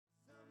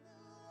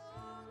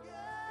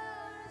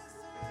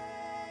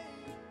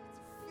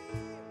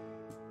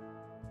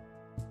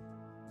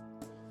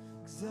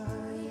'cause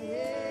I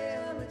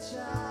am a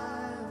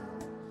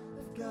child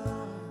of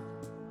God.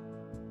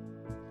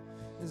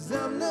 'Cause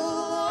I'm no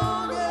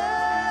longer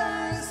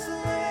a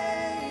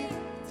slave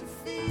to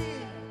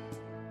fear.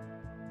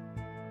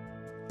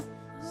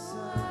 'Cause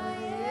I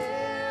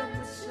am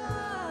a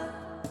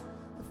child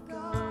of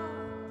God.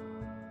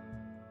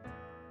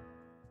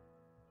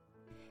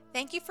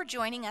 Thank you for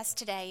joining us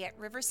today at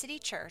River City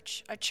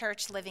Church, a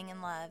church living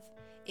in love.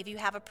 If you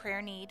have a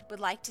prayer need, would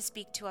like to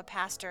speak to a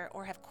pastor,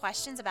 or have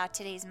questions about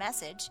today's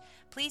message,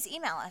 please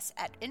email us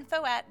at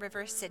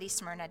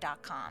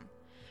info@rivercitysmyrna.com.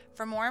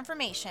 For more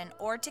information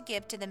or to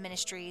give to the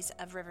ministries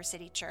of River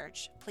City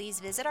Church, please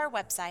visit our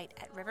website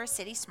at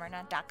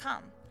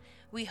rivercitysmyrna.com.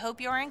 We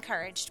hope you are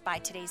encouraged by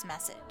today's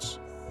message.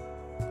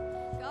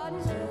 God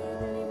is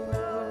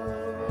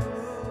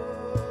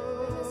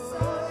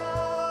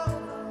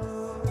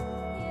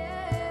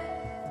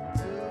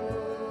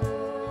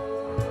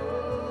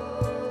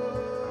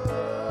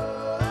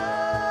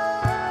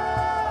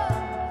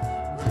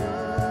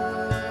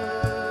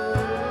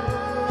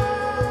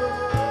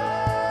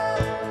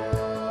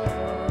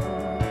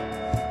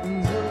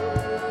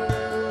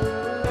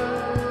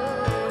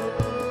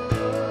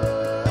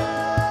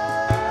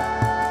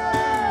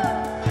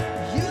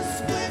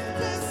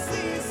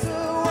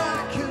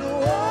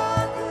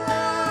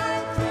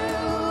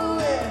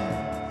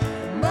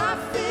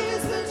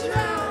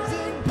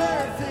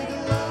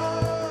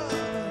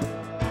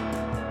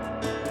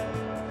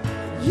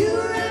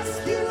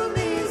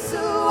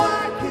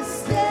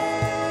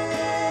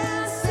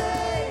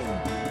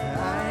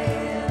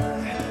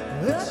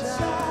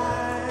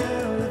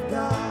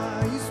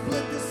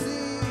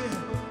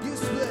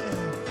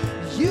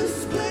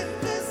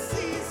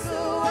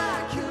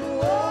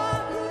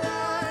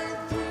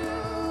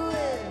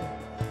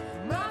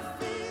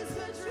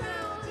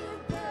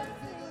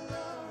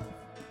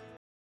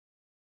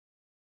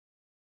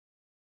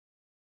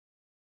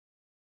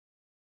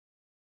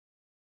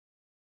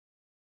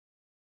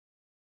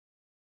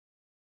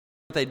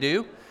they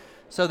do,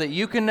 so that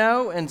you can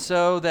know and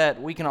so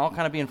that we can all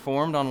kind of be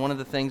informed on one of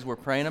the things we're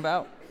praying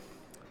about.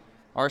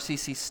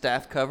 RCC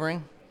staff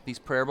covering, these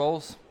prayer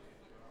bowls.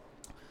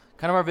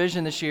 Kind of our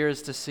vision this year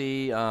is to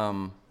see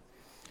God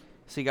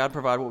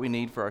provide what we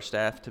need for our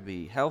staff to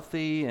be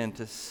healthy, and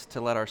to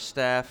let our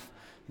staff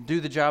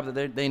do the job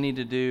that they need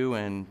to do,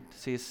 and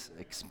see us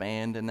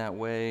expand in that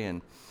way.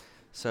 And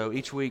so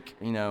each week,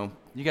 you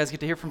guys get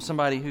to hear from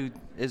somebody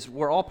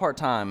we're all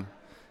part-time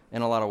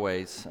in a lot of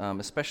ways,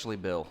 especially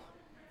Bill.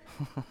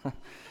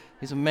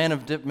 He's a man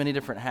of many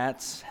different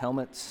hats,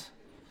 helmets,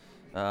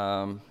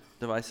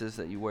 devices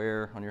that you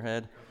wear on your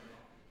head,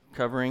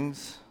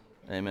 coverings,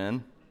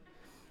 amen.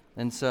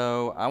 And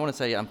so I want to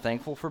say I'm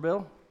thankful for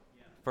Bill,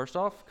 first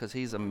off, because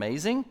he's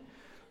amazing.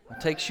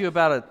 It takes you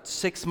about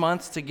 6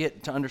 months to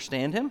get to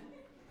understand him,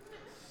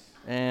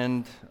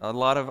 and a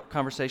lot of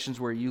conversations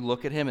where you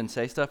look at him and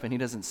say stuff and he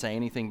doesn't say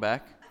anything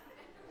back,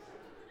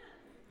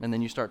 and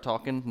then you start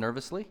talking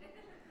nervously.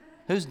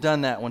 Who's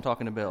done that when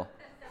talking to Bill?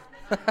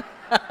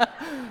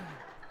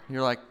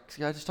 You're like,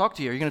 I just talked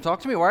to you. Are you going to talk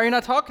to me? Why are you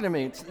not talking to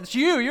me? It's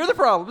you. You're the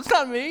problem. It's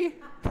not me.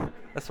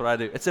 That's what I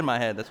do. It's in my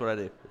head. That's what I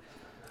do.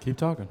 Keep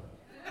talking.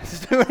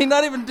 He's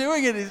not even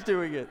doing it. He's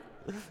doing it.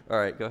 All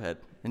right, go ahead.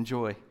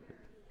 Enjoy.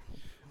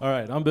 All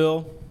right, I'm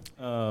Bill.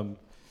 I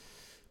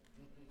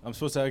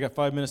got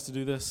 5 minutes to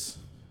do this.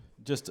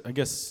 I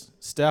guess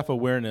staff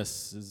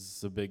awareness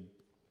is a big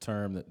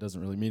term that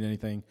doesn't really mean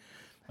anything.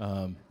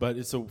 But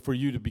it's for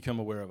you to become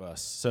aware of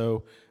us.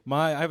 So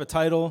I have a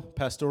title,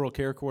 Pastoral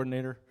Care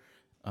Coordinator.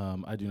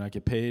 I do not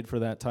get paid for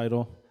that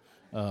title,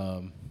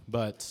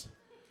 but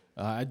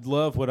I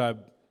love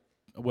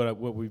what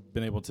we've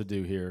been able to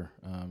do here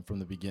from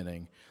the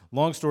beginning.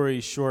 Long story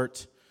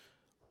short,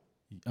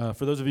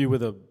 for those of you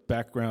with a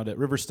background at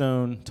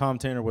Riverstone, Tom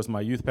Tanner was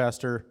my youth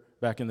pastor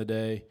back in the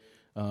day.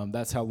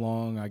 That's how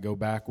long I go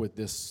back with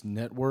this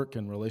network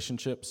and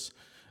relationships.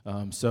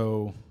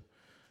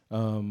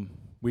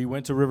 We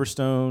went to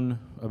Riverstone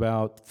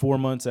about 4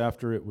 months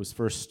after it was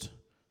first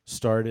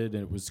started,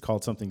 and it was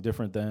called something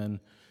different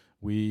then.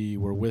 We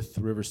were with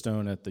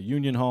Riverstone at the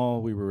Union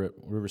Hall. We were at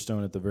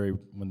Riverstone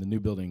when the new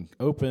building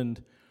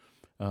opened,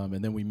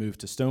 and then we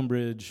moved to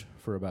Stonebridge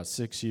for about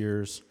 6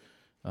 years.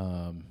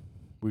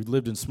 We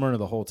lived in Smyrna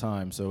the whole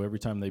time, so every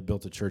time they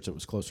built a church that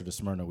was closer to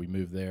Smyrna, we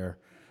moved there.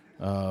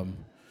 And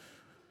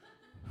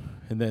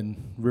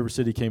then River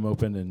City came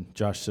open, and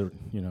Josh said,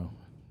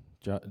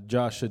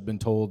 Josh had been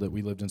told that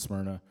we lived in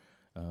Smyrna.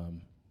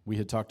 We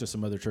had talked to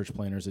some other church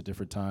planners at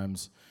different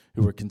times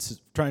who were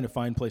trying to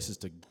find places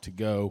to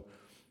go,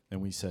 and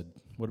we said,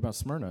 what about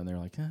Smyrna? And they were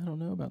like, I don't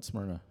know about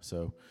Smyrna.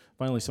 So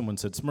finally someone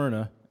said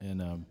Smyrna,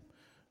 and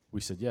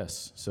we said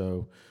yes.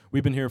 So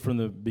we've been here from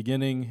the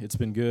beginning. It's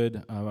been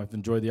good. I've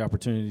enjoyed the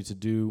opportunity to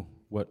do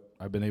what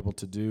I've been able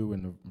to do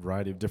in a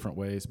variety of different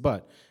ways.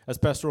 But as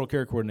pastoral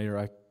care coordinator,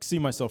 I see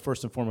myself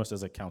first and foremost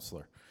as a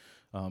counselor.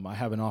 I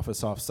have an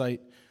office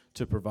off-site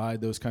to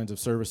provide those kinds of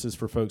services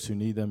for folks who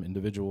need them,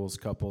 individuals,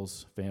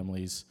 couples,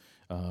 families,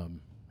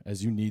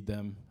 as you need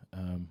them.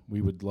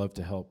 We would love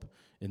to help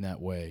in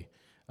that way.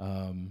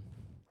 I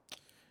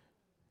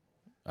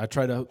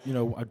try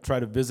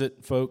to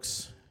visit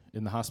folks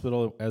in the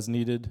hospital as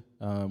needed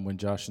when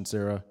Josh and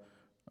Sarah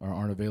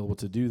aren't available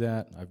to do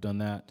that. I've done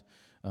that.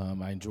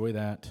 I enjoy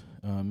that.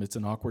 It's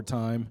an awkward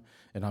time,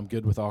 and I'm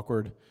good with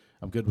awkward.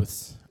 I'm good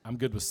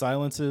with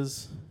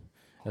silences,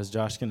 as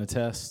Josh can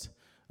attest.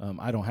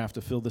 I don't have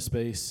to fill the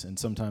space, and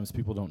sometimes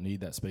people don't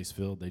need that space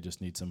filled. They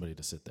just need somebody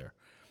to sit there,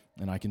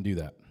 and I can do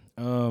that.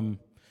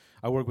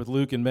 I work with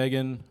Luke and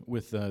Megan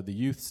with the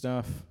youth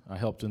stuff. I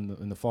helped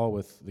in the fall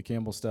with the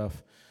Campbell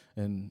stuff,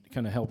 and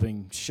kind of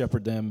helping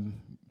shepherd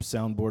them,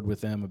 soundboard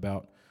with them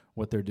about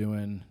what they're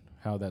doing,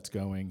 how that's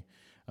going,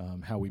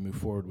 how we move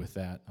forward with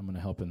that. I'm going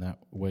to help in that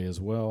way as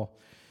well.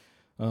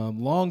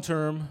 Long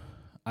term,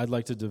 I'd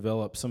like to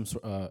develop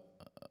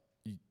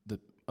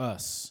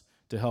us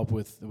to help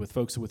with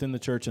folks within the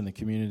church and the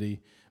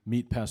community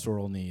meet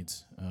pastoral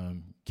needs,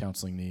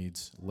 counseling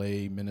needs,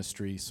 lay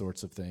ministry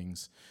sorts of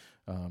things,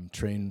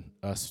 train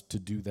us to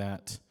do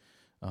that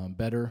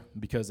better,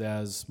 because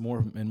as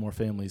more and more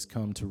families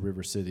come to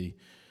River City,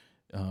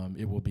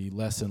 it will be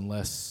less and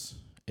less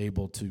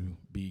able to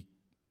be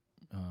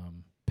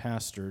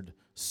pastored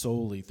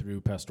solely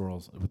through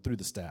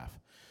the staff.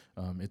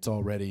 It's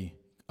already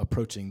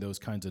approaching those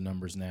kinds of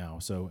numbers now.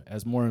 So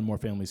as more and more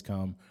families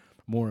come,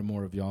 more and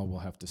more of y'all will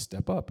have to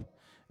step up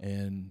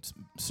and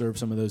serve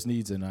some of those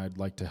needs, and I'd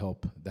like to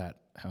help that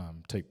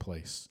take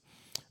place.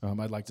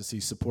 I'd like to see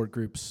support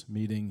groups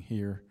meeting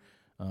here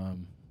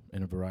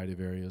in a variety of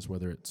areas,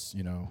 whether it's,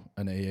 an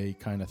AA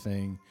kind of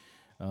thing,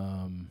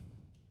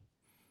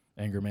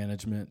 anger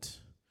management,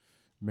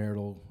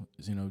 marital,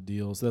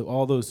 deals,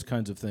 all those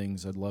kinds of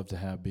things I'd love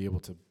to be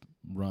able to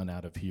run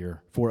out of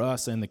here for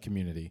us and the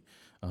community,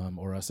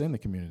 or us and the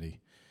community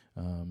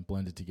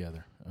blended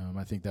together.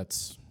 I think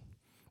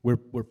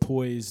we're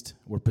poised,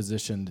 we're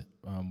positioned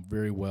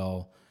very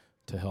well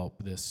to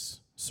help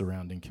this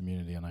surrounding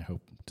community, and I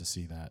hope to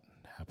see that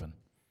happen.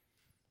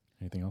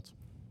 Anything else?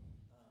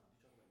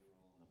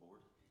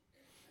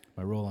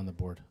 My role on the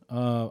board.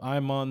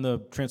 I'm on the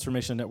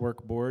Transformation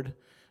Network board.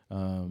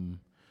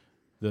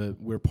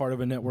 We're part of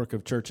a network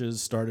of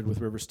churches started with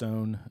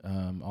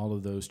Riverstone. All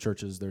of those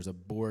churches, there's a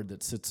board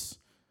that sits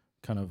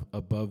kind of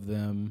above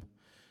them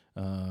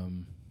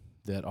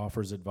that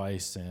offers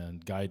advice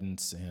and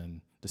guidance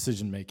and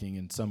decision-making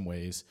in some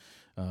ways.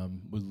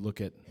 We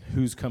look at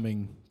who's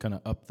coming kind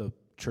of up the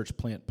church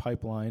plant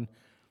pipeline.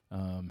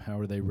 How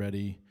are they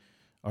ready?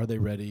 Are they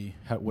ready?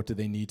 What do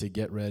they need to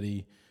get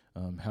ready?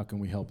 How can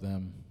we help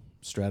them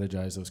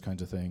strategize those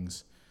kinds of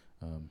things?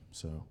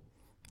 That's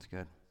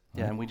good.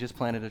 Yeah, and we just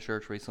planted a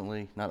church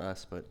recently, not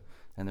us,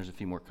 and there's a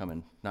few more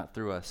coming. Not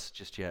through us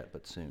just yet,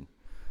 but soon.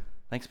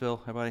 Thanks, Bill.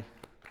 Everybody.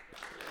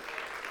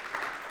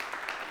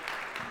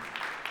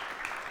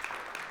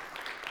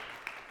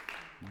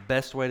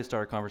 Best way to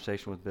start a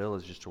conversation with Bill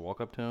is just to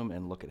walk up to him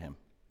and look at him.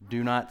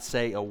 Do not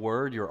say a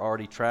word. You're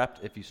already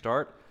trapped if you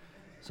start.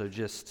 So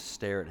just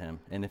stare at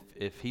him. And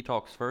if he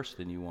talks first,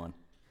 then you won.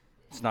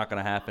 It's not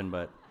going to happen,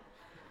 but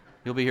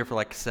you'll be here for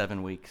like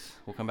 7 weeks.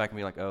 We'll come back and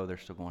be like, oh, they're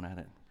still going at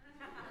it.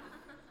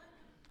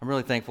 I'm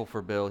really thankful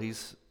for Bill.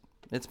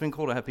 It's been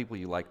cool to have people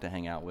you like to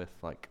hang out with,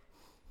 like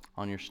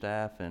on your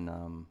staff, and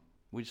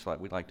we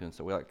like doing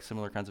stuff. We like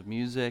similar kinds of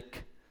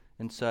music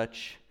and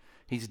such.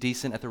 He's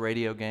decent at the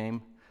radio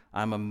game.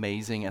 I'm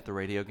amazing at the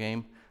radio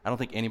game. I don't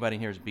think anybody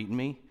here has beaten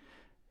me.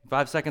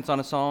 5 seconds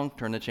on a song,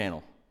 turn the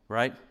channel,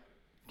 right?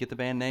 Get the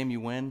band name, you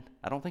win.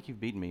 I don't think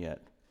you've beaten me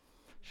yet.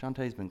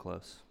 Shantae's been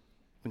close.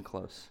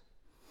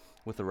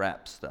 With the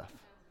rap stuff.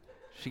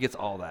 She gets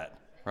all that,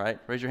 right?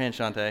 Raise your hand,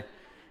 Shantae.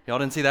 Y'all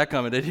didn't see that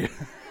coming, did you?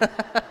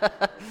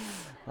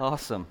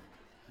 Awesome.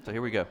 So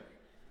here we go.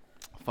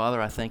 Father,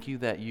 I thank you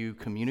that you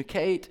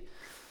communicate.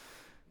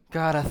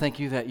 God, I thank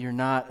you that you're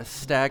not a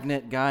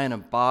stagnant guy in a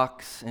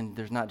box, and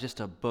there's not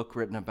just a book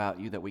written about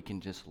you that we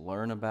can just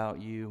learn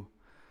about you.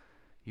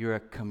 You're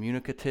a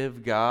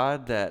communicative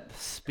God that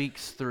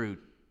speaks through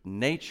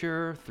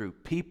nature, through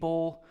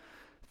people,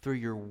 through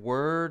your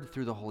word,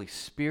 through the Holy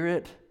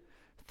Spirit,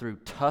 through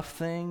tough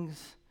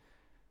things,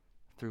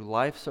 through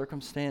life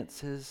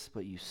circumstances,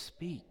 but you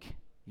speak.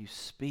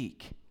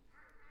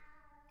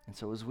 And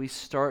so as we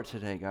start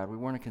today, God, we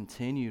want to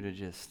continue to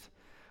just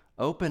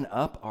open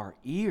up our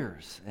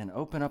ears and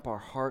open up our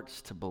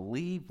hearts to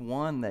believe,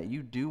 one, that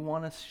you do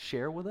want to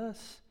share with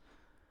us,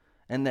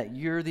 and that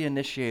you're the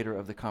initiator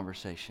of the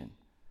conversation.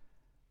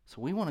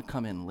 So we want to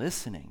come in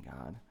listening,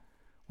 God.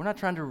 We're not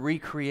trying to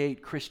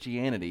recreate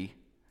Christianity.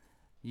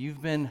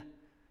 You've been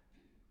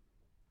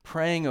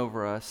praying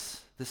over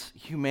us, this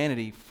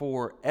humanity,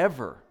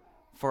 forever,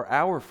 for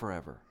our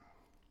forever.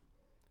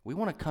 We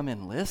want to come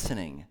in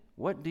listening.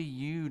 What do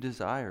you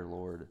desire,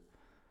 Lord?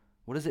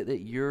 What is it that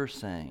you're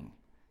saying?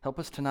 Help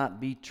us to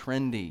not be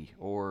trendy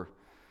or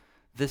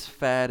this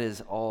fad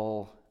is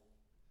all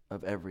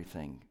of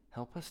everything.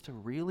 Help us to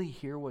really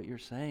hear what you're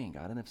saying,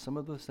 God. And if some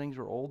of those things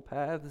are old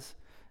paths,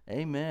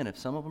 amen. If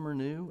some of them are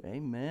new,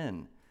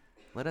 amen.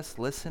 Let us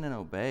listen and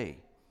obey.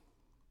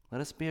 Let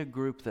us be a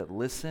group that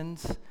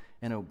listens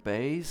and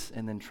obeys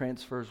and then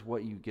transfers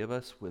what you give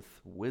us with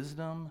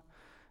wisdom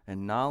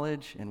and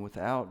knowledge, and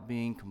without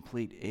being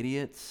complete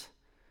idiots.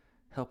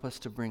 Help us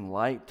to bring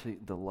light to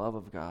the love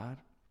of God.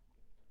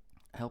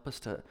 Help us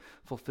to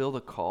fulfill the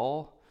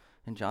call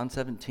in John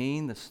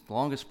 17, this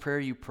longest prayer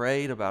you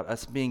prayed about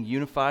us being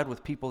unified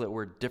with people that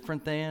we're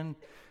different than,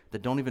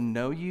 that don't even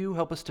know you.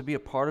 Help us to be a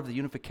part of the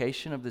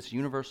unification of this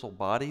universal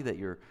body that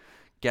you're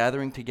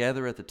gathering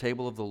together at the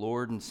table of the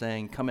Lord and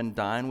saying, come and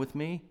dine with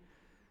me,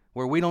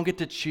 where we don't get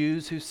to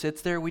choose who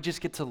sits there, we just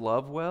get to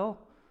love well.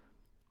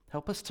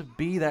 Help us to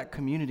be that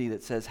community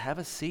that says, have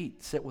a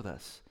seat, sit with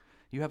us.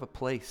 You have a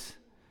place.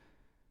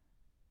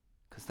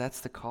 Because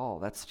that's the call.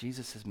 That's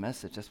Jesus'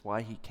 message. That's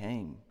why he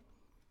came.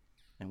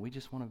 And we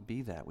just want to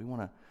be that. We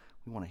want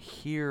to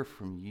hear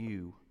from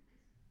you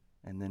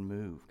and then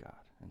move, God.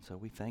 And so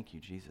we thank you,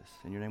 Jesus.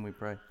 In your name we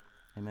pray.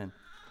 Amen.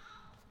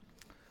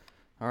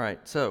 All right,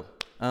 so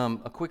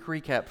a quick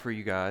recap for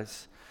you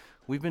guys.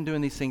 We've been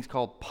doing these things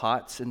called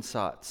pots and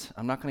sots.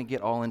 I'm not going to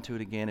get all into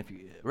it again.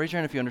 Raise your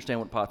hand if you understand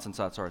what pots and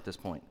sots are at this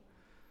point.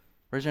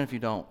 Raise your hand if you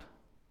don't.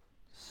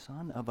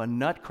 Son of a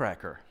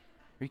nutcracker.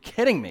 Are you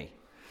kidding me?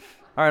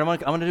 All right, I'm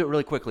going to do it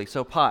really quickly.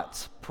 So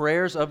pots,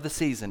 prayers of the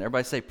season.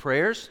 Everybody say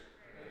prayers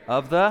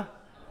of the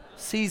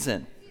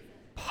season.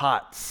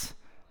 Pots.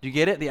 Do you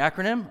get it, the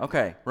acronym?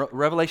 Okay,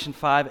 Revelation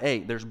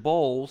 5:8. There's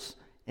bowls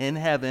in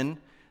heaven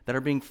that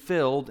are being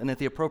filled, and at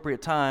the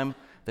appropriate time,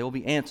 they will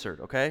be answered,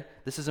 okay?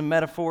 This is a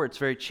metaphor. It's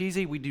very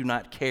cheesy. We do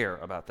not care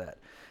about that.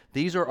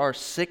 These are our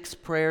 6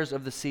 prayers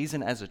of the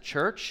season as a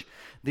church.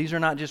 These are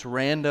not just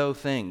rando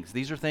things.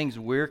 These are things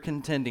we're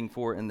contending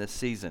for in this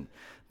season.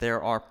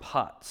 There are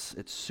pots.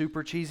 It's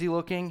super cheesy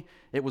looking.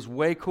 It was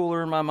way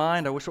cooler in my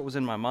mind. I wish what was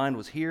in my mind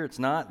was here. It's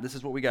not. This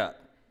is what we got.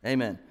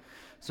 Amen.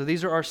 So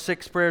these are our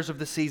 6 prayers of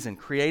the season.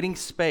 Creating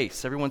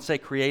space. Everyone say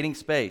creating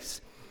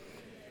space.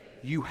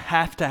 You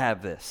have to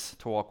have this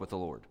to walk with the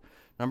Lord.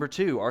 Number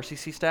 2,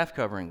 RCC staff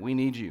covering. We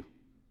need you.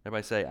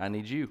 Everybody say, I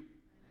need you.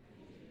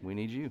 We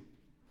need you.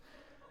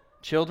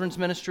 Children's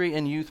ministry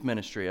and youth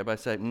ministry.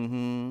 Everybody say,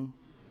 mm-hmm.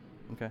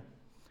 Okay.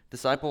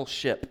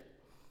 Discipleship.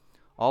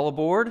 All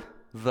aboard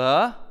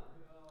the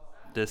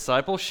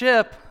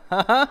discipleship.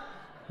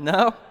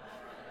 No?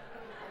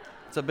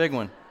 It's a big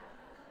one.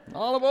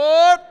 All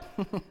aboard.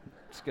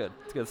 It's good.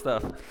 It's good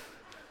stuff.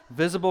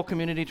 Visible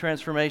community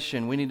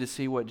transformation. We need to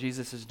see what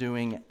Jesus is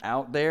doing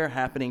out there,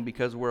 happening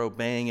because we're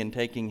obeying and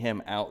taking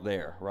him out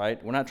there,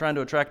 right? We're not trying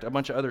to attract a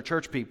bunch of other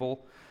church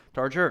people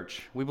to our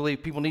church. We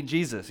believe people need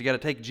Jesus. You got to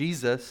take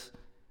Jesus.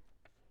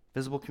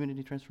 Visible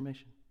community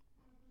transformation.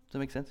 Does that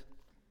make sense?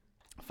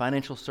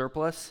 Financial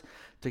surplus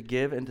to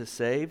give and to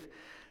save.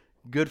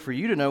 Good for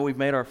you to know we've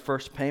made our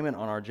first payment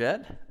on our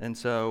jet, and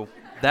so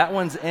that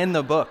one's in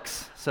the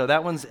books.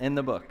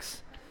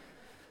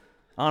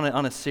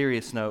 On a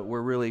serious note,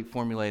 we're really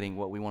formulating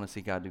what we want to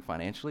see God do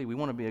financially. We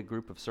want to be a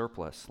group of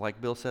surplus. Like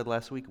Bill said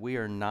last week, we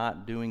are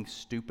not doing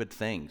stupid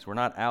things. We're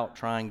not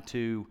out we're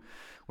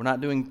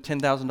not doing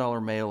 $10,000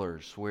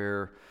 mailers.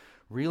 We're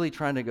really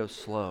trying to go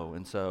slow,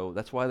 and so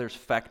that's why there's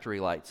factory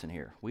lights in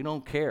here. We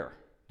don't care.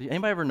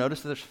 Anybody ever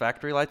notice that there's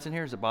factory lights in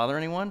here? Does it bother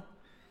anyone?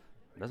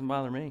 It doesn't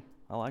bother me.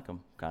 I like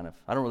them, kind of.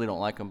 I don't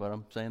like them, but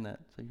I'm saying that.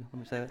 So let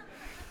me say that.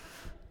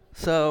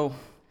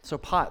 So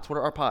pots, what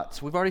are our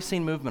pots? We've already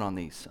seen movement on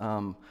these.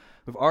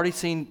 We've already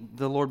seen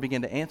the Lord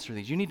begin to answer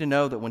these. You need to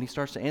know that when he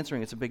starts to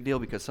answering, it's a big deal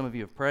because some of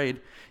you have prayed.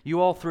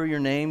 You all threw your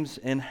names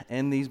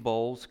in these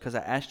bowls because I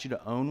asked you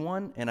to own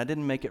one, and I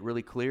didn't make it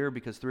really clear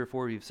because 3 or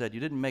 4 of you have said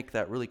you didn't make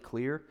that really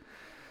clear.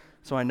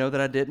 So I know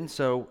that I didn't.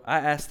 So I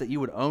asked that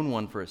you would own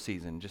one for a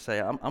season. Just say,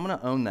 I'm going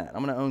to own that.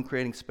 I'm going to own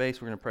creating space.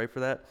 We're going to pray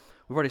for that.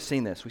 We've already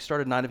seen this. We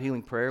started Night of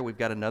Healing Prayer. We've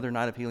got another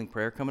Night of Healing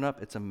Prayer coming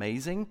up. It's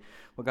amazing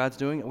what God's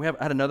doing. We had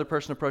another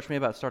person approach me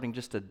about starting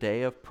just a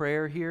day of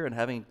prayer here and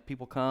having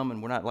people come,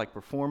 and we're not like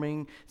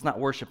performing. It's not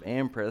worship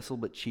and prayer. That's a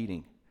little bit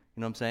cheating.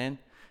 You know what I'm saying?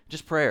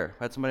 Just prayer.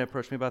 I had somebody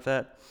approach me about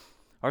that.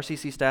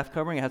 RCC staff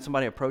covering. I had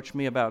somebody approach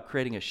me about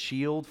creating a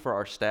shield for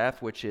our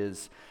staff, which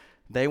is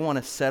they want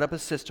to set up a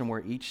system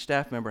where each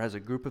staff member has a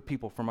group of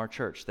people from our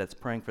church that's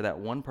praying for that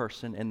one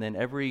person, and then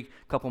every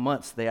couple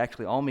months they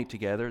actually all meet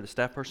together. The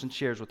staff person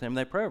shares with them,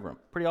 they pray over them.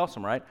 Pretty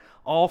awesome, right?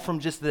 All from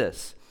just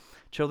this.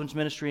 Children's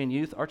ministry and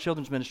youth. Our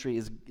children's ministry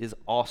is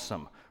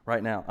awesome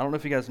right now. I don't know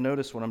if you guys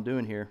noticed what I'm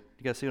doing here.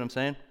 You guys see what I'm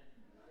saying?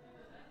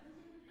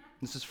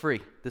 This is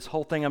free. This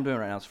whole thing I'm doing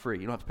right now is free.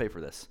 You don't have to pay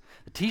for this.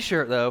 The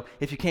t-shirt, though,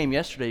 if you came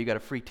yesterday, you got a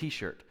free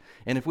t-shirt.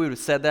 And if we would have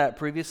said that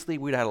previously,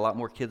 we'd have had a lot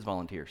more kids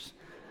volunteers,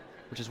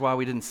 which is why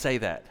we didn't say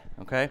that,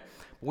 okay?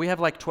 We have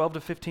like 12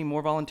 to 15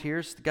 more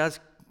volunteers. Guys,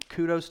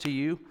 kudos to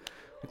you.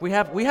 We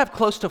have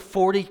close to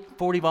 40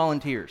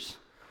 volunteers.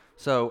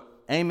 So,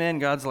 amen,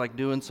 God's like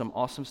doing some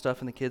awesome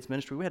stuff in the kids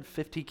ministry. We had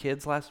 50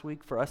 kids last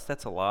week. For us,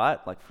 that's a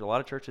lot. Like for a lot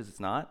of churches,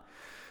 it's not.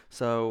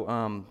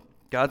 So,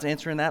 God's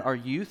answering that. Our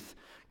youth,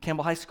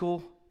 Campbell High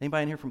School.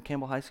 Anybody in here from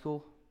Campbell High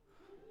School?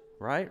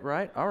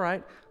 Right, all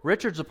right.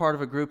 Richard's a part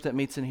of a group that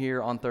meets in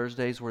here on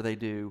Thursdays where they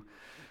do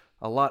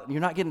a lot.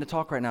 You're not getting to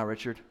talk right now,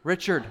 Richard.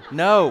 Richard,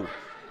 no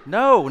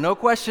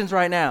questions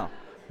right now.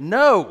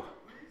 No.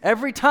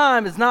 Every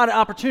time is not an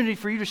opportunity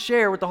for you to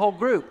share with the whole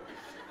group.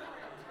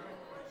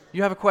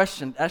 You have a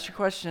question. Ask your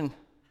question.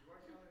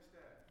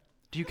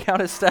 Do you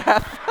count as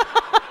staff?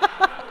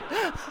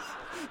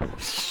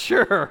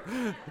 Sure.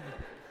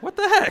 What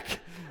the heck?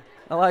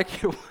 I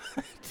like it. Do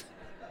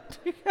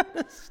you count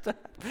as staff?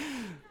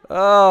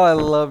 Oh, I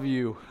love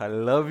you. I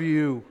love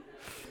you.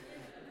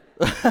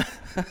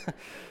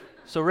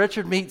 So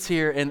Richard meets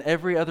here, and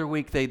every other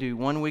week they do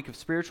 1 week of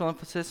spiritual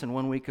emphasis and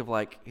 1 week of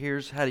like,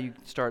 here's how you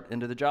start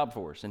into the job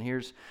force, and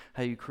here's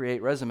how you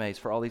create resumes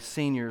for all these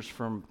seniors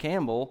from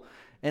Campbell.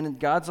 And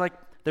God's like,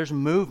 there's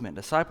movement,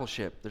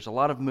 discipleship. There's a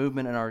lot of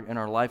movement in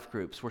our life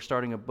groups. We're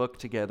starting a book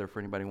together for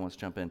anybody who wants to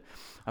jump in.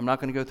 I'm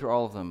not going to go through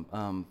all of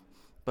them,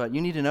 but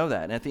you need to know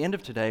that. And at the end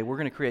of today, we're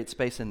going to create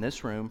space in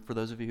this room for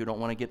those of you who don't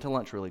want to get to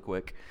lunch really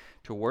quick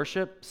to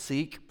worship,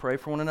 seek, pray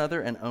for one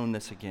another, and own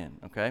this again,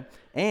 okay?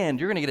 And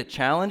you're going to get a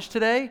challenge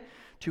today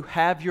to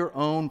have your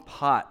own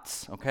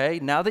pots, okay?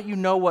 Now that you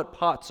know what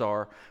pots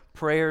are,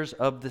 prayers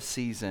of the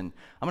season,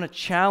 I'm going to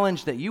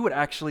challenge that you would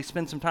actually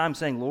spend some time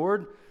saying,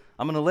 Lord,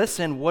 I'm going to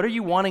listen. What are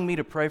you wanting me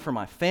to pray for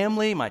my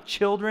family, my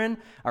children,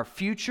 our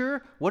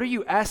future? What are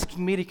you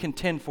asking me to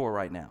contend for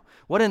right now?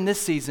 What in this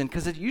season?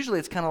 Because usually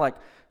it's kind of like,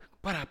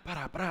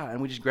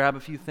 and we just grab a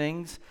few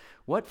things.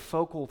 What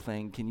focal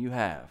thing can you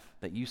have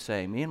that you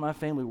say, me and my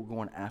family, we're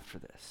going after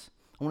this?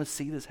 I want to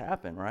see this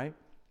happen, right?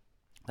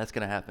 That's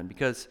going to happen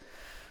because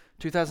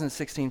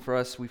 2016 for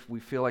us, we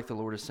feel like the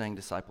Lord is saying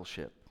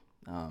discipleship.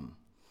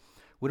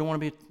 We don't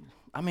want to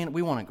be,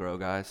 we want to grow,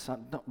 guys.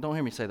 Don't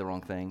hear me say the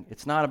wrong thing.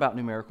 It's not about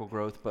numerical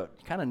growth, but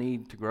you kind of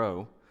need to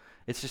grow.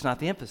 It's just not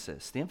the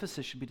emphasis. The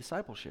emphasis should be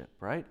discipleship,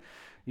 right?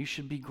 You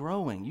should be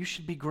growing. You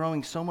should be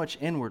growing so much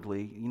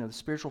inwardly, the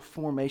spiritual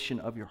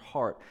formation of your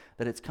heart,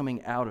 that it's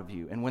coming out of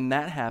you. And when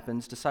that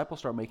happens,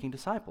 disciples start making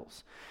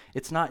disciples.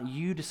 It's not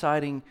you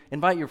deciding,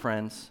 invite your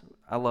friends.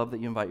 I love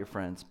that you invite your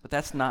friends, but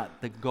that's not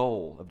the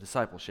goal of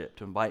discipleship,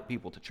 to invite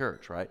people to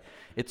church, right?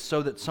 It's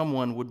so that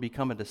someone would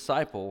become a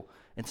disciple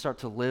and start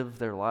to live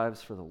their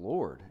lives for the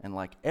Lord, and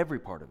like every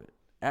part of it.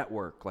 At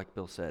work, like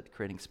Bill said,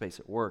 creating space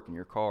at work, in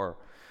your car,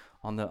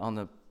 on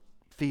the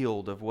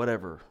field of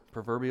whatever,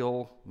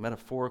 proverbial,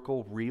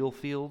 metaphorical, real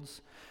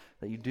fields,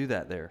 that you do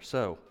that there.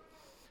 So,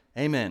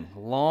 amen.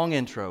 Long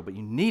intro, but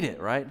you need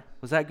it, right?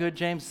 Was that good,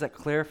 James? Is that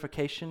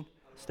clarification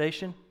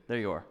station? There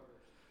you are.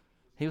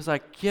 He was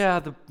like, yeah,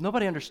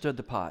 nobody understood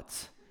the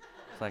pots.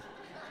 It's like,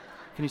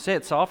 can you say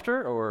it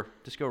softer or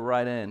just go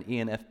right in,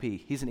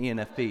 ENFP? He's an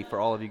ENFP for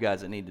all of you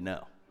guys that need to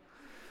know.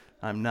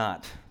 I'm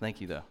not. Thank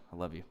you, though. I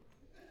love you.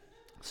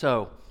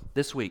 So,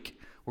 this week,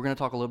 we're going to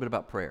talk a little bit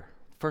about prayer.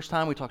 First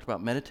time we talked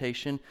about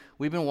meditation.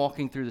 We've been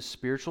walking through the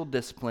spiritual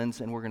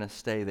disciplines, and we're going to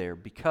stay there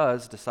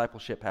because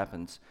discipleship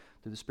happens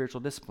through the spiritual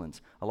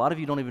disciplines. A lot of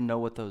you don't even know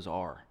what those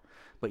are,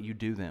 but you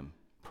do them.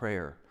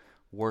 Prayer,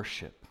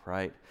 worship,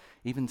 right?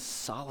 Even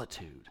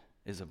solitude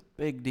is a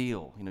big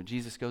deal.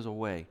 Jesus goes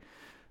away.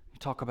 You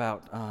talk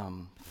about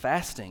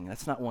fasting.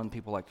 That's not one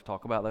people like to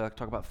talk about. They like to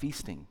talk about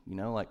feasting.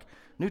 Like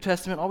New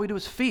Testament, all we do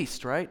is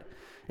feast, right?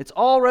 It's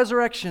all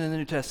resurrection in the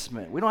New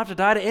Testament. We don't have to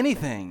die to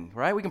anything,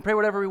 right? We can pray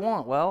whatever we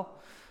want. Well,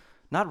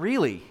 not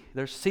really.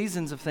 There's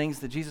seasons of things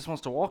that Jesus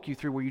wants to walk you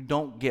through where you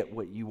don't get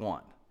what you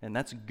want. And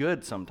that's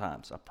good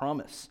sometimes, I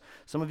promise.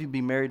 Some of you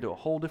be married to a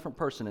whole different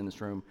person in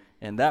this room,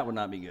 and that would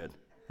not be good.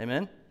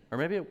 Amen? Or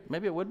maybe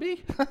it would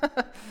be.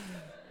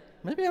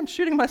 Maybe I'm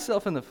shooting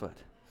myself in the foot.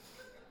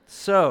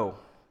 So,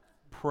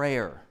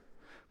 prayer.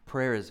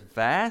 Prayer is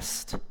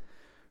vast.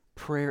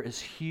 Prayer is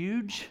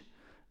huge.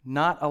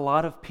 Not a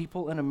lot of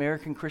people in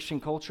American Christian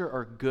culture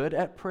are good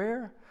at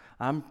prayer.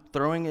 I'm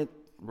throwing it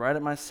right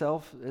at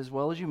myself as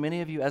well as you.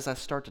 Many of you, as I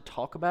start to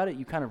talk about it,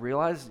 you kind of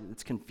realize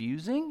it's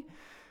confusing.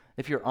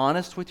 If you're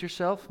honest with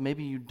yourself,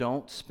 maybe you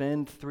don't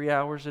spend 3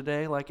 hours a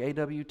day like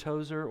A.W.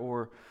 Tozer,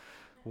 or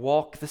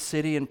walk the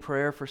city in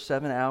prayer for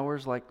 7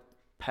 hours like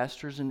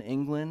pastors in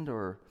England,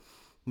 or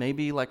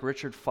maybe like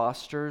Richard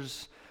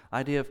Foster's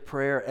idea of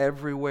prayer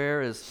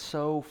everywhere is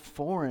so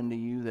foreign to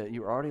you that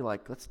you're already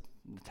like, the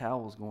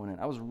towel's going in.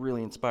 I was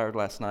really inspired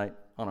last night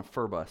on a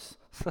fur bus.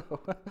 So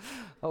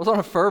I was on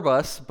a fur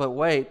bus, but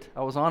wait,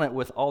 I was on it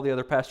with all the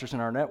other pastors in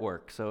our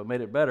network, so it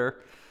made it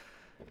better.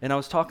 And I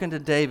was talking to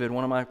David,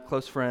 one of my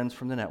close friends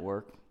from the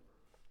network,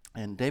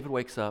 and David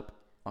wakes up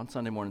on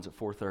Sunday mornings at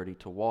 4:30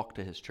 to walk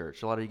to his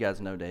church. A lot of you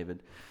guys know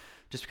David,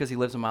 just because he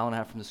lives 1.5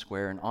 miles from the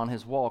square, and on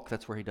his walk,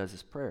 that's where he does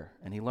his prayer.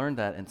 And he learned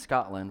that in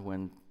Scotland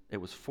when it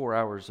was 4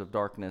 hours of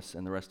darkness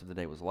and the rest of the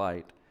day was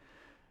light.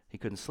 He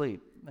couldn't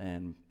sleep,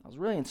 and I was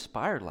really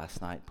inspired last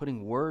night,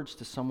 putting words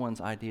to someone's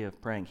idea of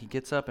praying. He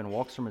gets up and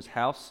walks from his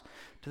house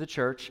to the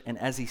church, and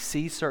as he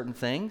sees certain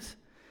things,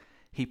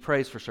 he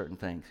prays for certain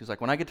things. He's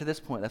like, when I get to this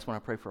point, that's when I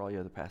pray for all you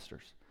other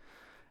pastors.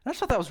 And I just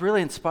thought that was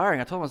really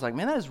inspiring. I told him, I was like,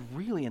 man, that is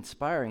really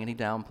inspiring, and he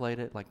downplayed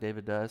it like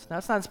David does. No,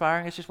 it's not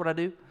inspiring, it's just what I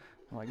do.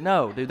 I'm like,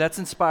 no, dude, that's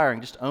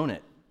inspiring. Just own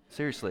it,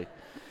 seriously.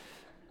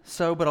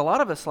 So, but a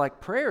lot of us,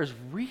 like, prayer is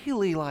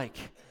really, like,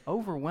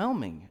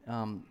 overwhelming,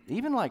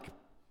 even, like,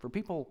 for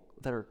people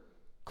that are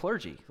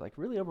clergy, like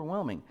really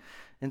overwhelming.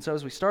 And so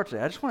as we start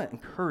today, I just want to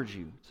encourage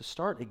you to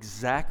start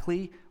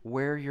exactly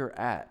where you're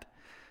at.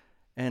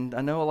 And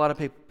I know a lot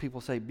of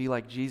people say, be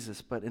like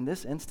Jesus, but in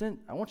this instant,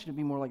 I want you to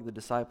be more like the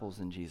disciples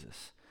than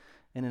Jesus.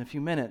 And in a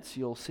few minutes,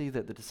 you'll see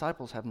that the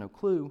disciples have no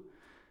clue,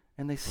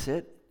 and they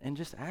sit and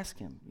just ask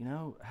him,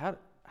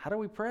 how do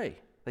we pray?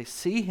 They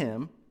see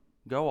him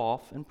go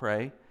off and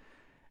pray,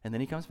 and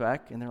then he comes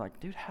back, and they're like,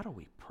 dude, how do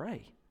we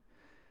pray?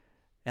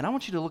 And I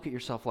want you to look at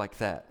yourself like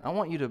that. I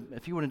want you to,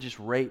 if you want to just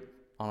rate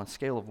on a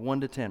scale of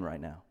 1 to 10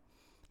 right now,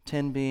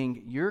 10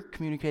 being you're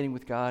communicating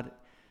with God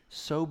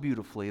so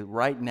beautifully.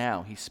 Right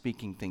now, he's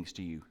speaking things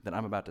to you that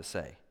I'm about to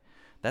say.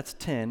 That's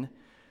 10.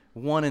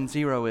 1 and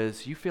 0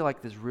 is you feel like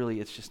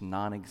it's just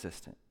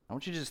non-existent. I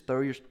want you to just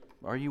throw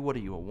what are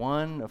you, a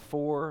 1, a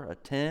 4, a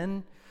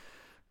 10,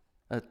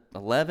 a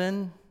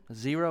 11, a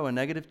 0, a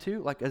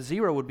 -2? Like a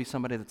 0 would be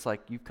somebody that's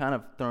like, you've kind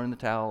of thrown in the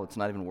towel, it's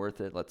not even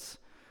worth it, let's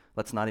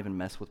not even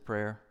mess with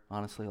prayer,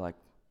 honestly, like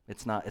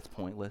it's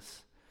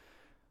pointless.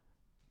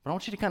 But I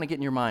want you to kind of get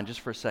in your mind just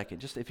for a second,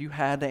 just if you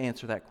had to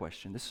answer that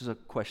question, this is a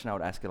question I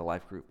would ask at a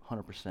life group,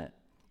 100%.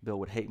 Bill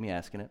would hate me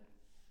asking it.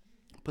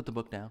 Put the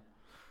book down.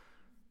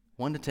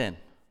 1 to 10.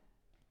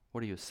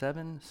 What are you, a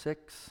 7,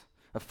 6?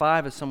 A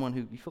 5 is someone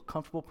who you feel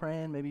comfortable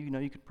praying. Maybe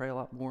you could pray a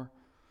lot more.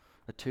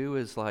 A 2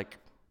 is like,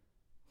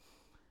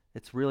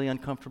 it's really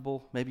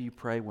uncomfortable. Maybe you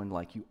pray when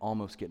like you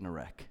almost get in a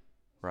wreck,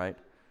 right?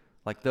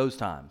 Like those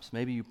times.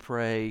 Maybe you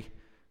pray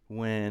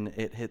when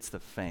it hits the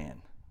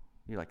fan.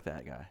 You're like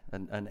that guy.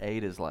 An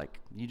 8 is like,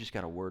 you just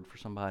got a word for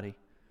somebody.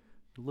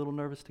 A little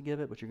nervous to give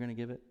it, but you're going to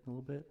give it a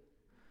little bit.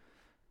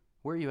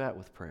 Where are you at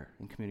with prayer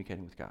and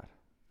communicating with God?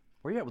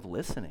 Where are you at with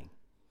listening?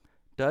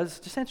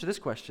 Just answer this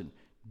question.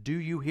 Do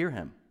you hear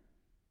him?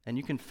 And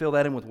you can fill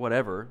that in with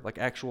whatever, like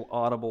actual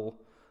audible.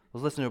 I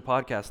was listening to a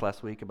podcast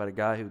last week about a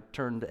guy who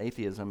turned to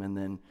atheism and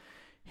then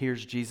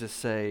hears Jesus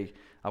say,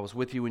 I was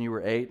with you when you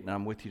were 8 and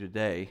I'm with you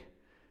today.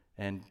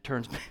 And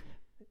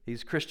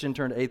he's Christian,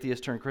 turned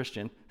atheist, turned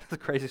Christian. It's the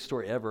craziest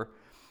story ever.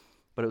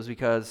 But it was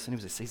because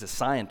he's a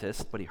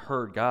scientist, but he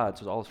heard God,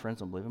 so all his friends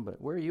don't believe him. But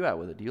where are you at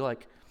with it? Do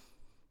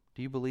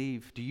you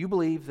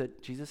believe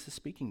that Jesus is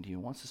speaking to you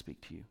and wants to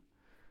speak to you?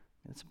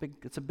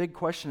 It's a big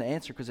question to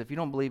answer, because if you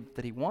don't believe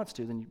that he wants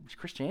to, then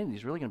Christianity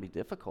is really going to be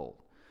difficult.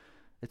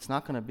 It's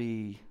not going to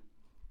be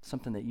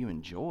something that you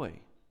enjoy.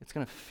 It's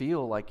going to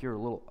feel like you're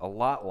a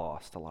lot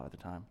lost a lot of the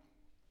time.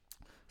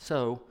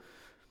 So,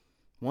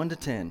 1 to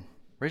 10.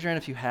 Raise your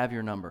hand if you have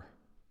your number.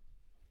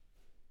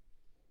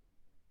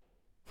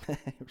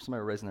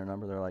 Somebody raising their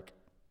number, they're like,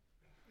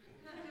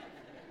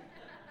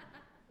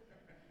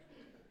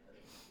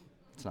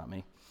 it's not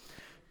me.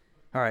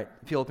 All right,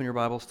 if you open your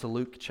Bibles to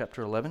Luke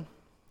chapter 11,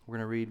 we're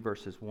going to read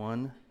verses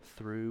 1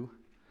 through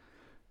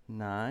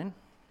 9.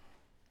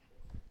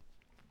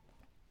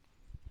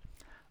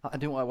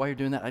 While you're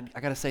doing that,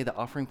 I got to say the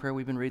offering prayer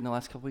we've been reading the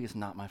last couple weeks is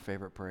not my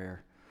favorite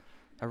prayer.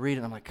 I read it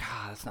and I'm like,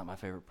 God, that's not my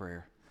favorite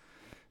prayer.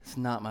 It's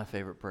not my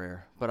favorite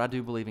prayer. But I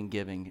do believe in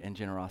giving and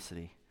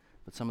generosity,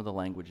 but some of the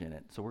language in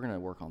it. So we're going to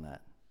work on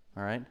that.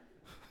 All right?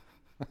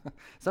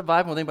 Is that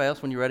vibing with anybody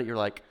else when you read it? You're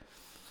like,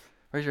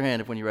 raise your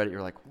hand if when you read it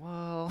you're like,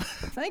 well,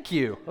 thank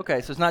you.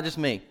 Okay, so it's not just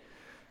me.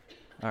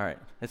 All right.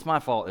 It's my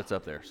fault it's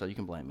up there, so you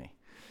can blame me.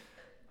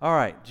 All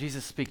right.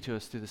 Jesus, speak to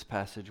us through this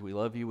passage. We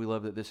love you. We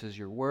love that this is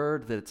your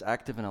word, that it's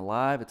active and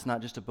alive. It's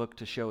not just a book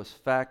to show us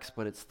facts,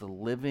 but it's the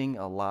living,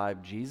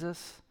 alive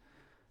Jesus.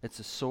 It's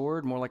a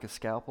sword, more like a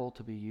scalpel,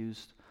 to be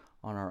used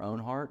on our own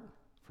heart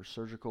for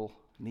surgical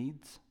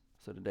needs.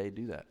 So today,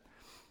 do that.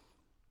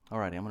 All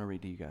right. I'm going to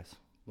read to you guys.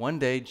 One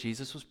day,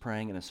 Jesus was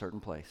praying in a certain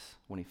place.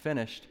 When he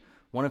finished,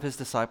 one of his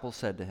disciples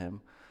said to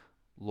him,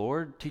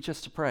 Lord, teach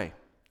us to pray,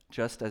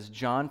 just as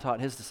John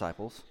taught his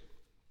disciples.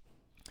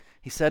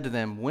 He said to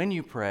them, when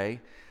you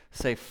pray,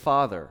 say,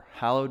 Father,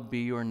 hallowed be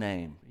your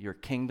name, your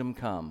kingdom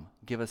come.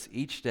 Give us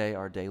each day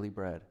our daily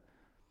bread.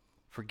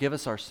 Forgive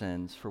us our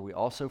sins, for we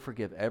also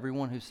forgive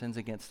everyone who sins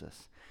against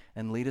us,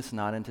 and lead us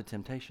not into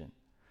temptation.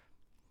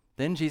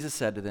 Then Jesus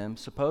said to them,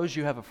 suppose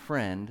you have a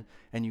friend,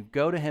 and you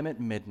go to him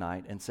at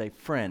midnight and say,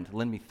 Friend,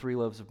 lend me 3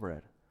 loaves of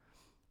bread.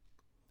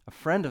 A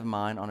friend of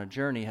mine on a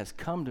journey has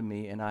come to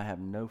me, and I have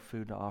no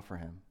food to offer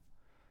him.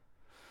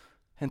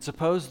 And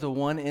suppose the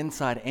one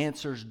inside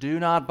answers, do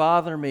not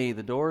bother me.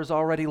 The door is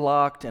already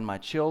locked, and my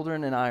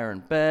children and I are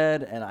in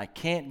bed, and I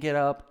can't get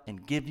up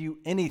and give you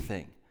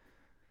anything.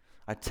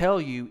 I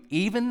tell you,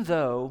 even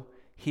though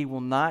he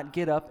will not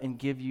get up and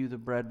give you the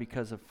bread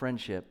because of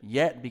friendship,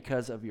 yet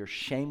because of your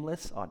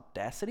shameless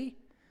audacity,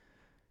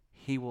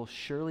 he will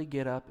surely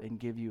get up and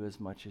give you as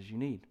much as you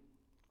need.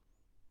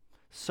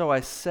 So I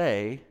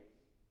say,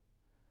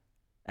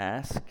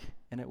 ask,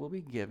 and it will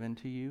be given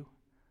to you.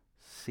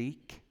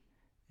 Seek,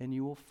 and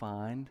you will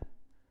find.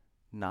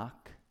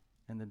 Knock,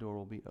 and the door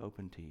will be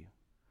open to you.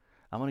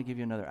 I'm going to give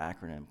you another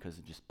acronym because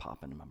it just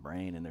popped into my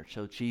brain, and they're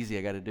so cheesy,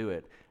 I got to do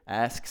it.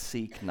 Ask,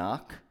 seek,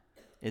 knock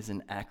is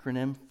an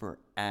acronym for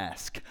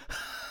ask.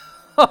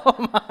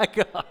 Oh my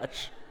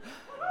gosh.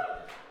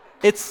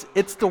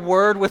 It's the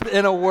word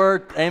within a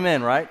word.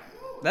 Amen, right?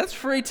 That's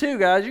free too,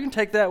 guys. You can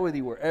take that with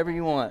you wherever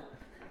you want.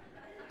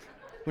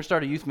 We're going to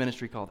start a youth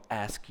ministry called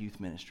Ask Youth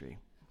Ministry.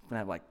 We're going to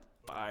have like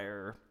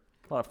fire,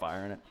 a lot of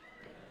fire in it.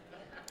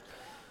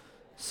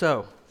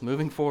 So,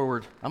 moving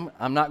forward,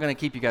 I'm not going to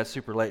keep you guys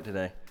super late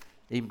today,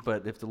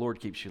 but if the Lord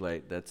keeps you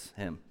late, that's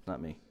him,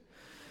 not me.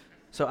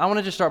 So I want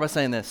to just start by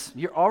saying this.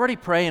 You're already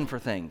praying for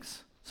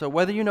things. So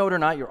whether you know it or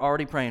not, you're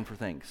already praying for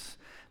things.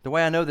 The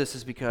way I know this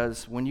is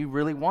because when you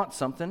really want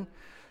something,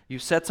 you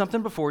set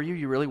something before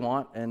you really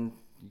want, and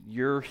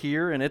you're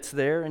here and it's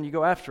there and you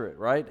go after it,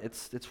 right?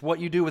 It's what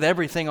you do with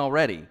everything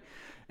already.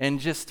 And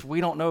just,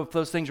 we don't know if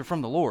those things are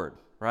from the Lord,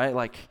 right?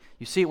 Like,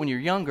 you see it when you're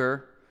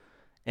younger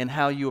and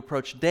how you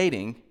approach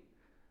dating.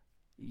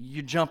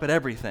 You jump at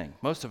everything.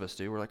 Most of us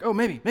do. We're like, oh,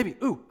 maybe,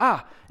 ooh,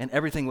 ah, and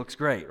everything looks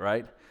great,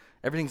 right?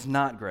 Everything's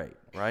not great,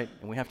 right?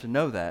 And we have to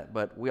know that.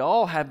 But we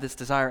all have this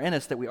desire in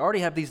us that we already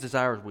have these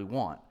desires we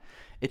want.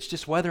 It's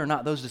just whether or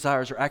not those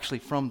desires are actually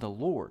from the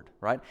Lord,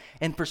 right?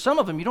 And for some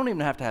of them, you don't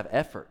even have to have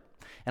effort.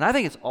 And I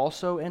think it's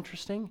also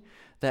interesting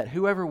that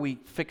whoever we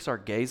fix our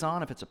gaze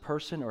on, if it's a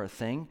person or a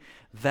thing,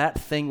 that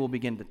thing will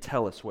begin to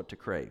tell us what to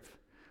crave,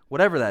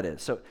 whatever that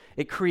is. So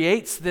it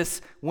creates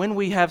this, when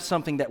we have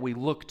something that we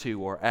look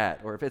to or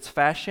at, or if it's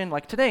fashion,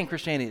 like today in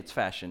Christianity, it's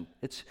fashion.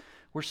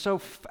 We're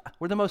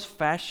the most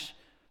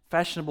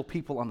fashionable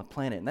people on the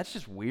planet, and that's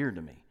just weird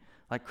to me.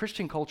 Like,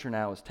 Christian culture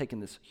now has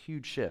taken this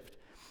huge shift.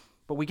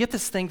 But we get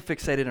this thing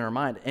fixated in our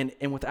mind,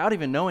 and without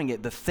even knowing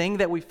it, the thing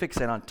that we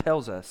fixate on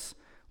tells us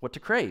what to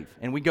crave,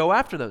 and we go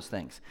after those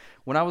things.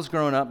 When I was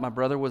growing up, my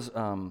brother was,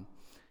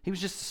 he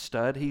was just a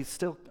stud. He's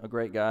still a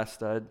great guy,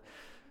 stud,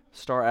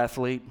 star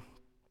athlete.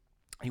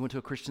 He went to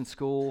a Christian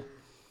school.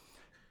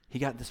 He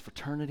got this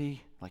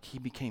fraternity, like he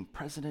became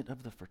president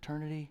of the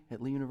fraternity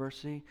at Lee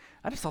University.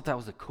 I just thought that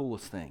was the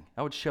coolest thing.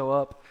 I would show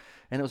up,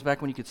 and it was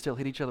back when you could still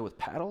hit each other with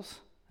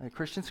paddles at a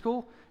Christian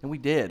school, and we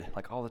did,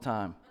 like all the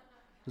time.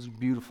 It was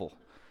beautiful.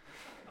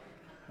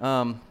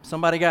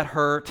 Somebody got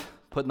hurt,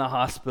 put in the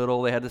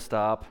hospital, they had to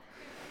stop.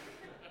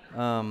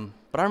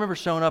 But I remember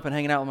showing up and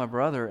hanging out with my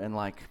brother, and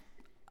like,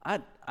 I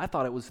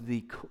thought it was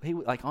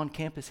like on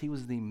campus, he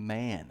was the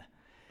man.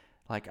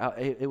 Like,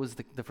 it was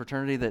the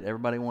fraternity that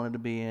everybody wanted to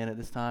be in at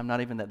this time, not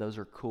even that those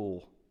are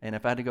cool. And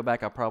if I had to go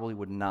back, I probably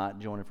would not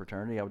join a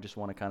fraternity. I would just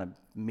want to kind of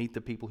meet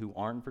the people who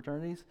aren't in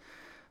fraternities.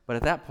 But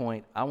at that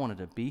point, I wanted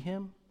to be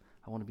him.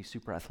 I wanted to be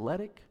super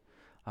athletic.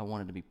 I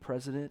wanted to be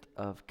president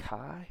of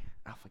Chi,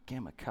 Alpha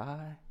Gamma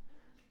Chi,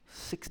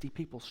 60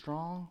 people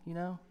strong, you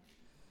know?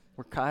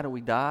 We're Chi till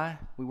we die.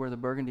 We wear the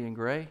burgundy and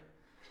gray.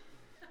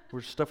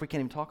 We're stuff we can't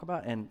even talk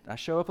about. And I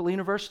show up at Lee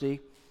University,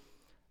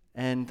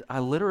 and I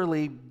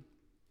literally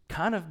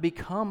kind of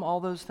become all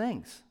those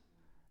things.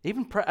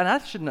 And I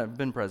shouldn't have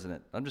been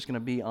president. I'm just going to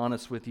be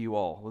honest with you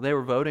all. Well, they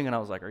were voting, and I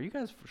was like, are you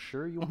guys for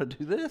sure you want to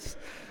do this?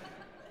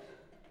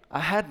 I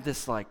had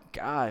this like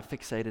guy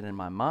fixated in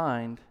my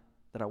mind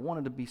that I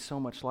wanted to be so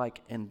much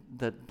like, and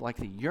the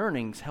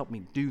yearnings helped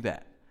me do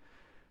that.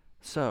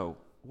 So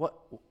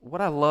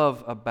what I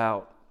love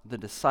about the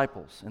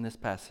disciples in this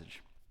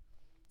passage,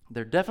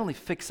 they're definitely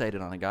fixated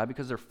on a guy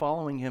because they're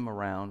following him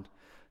around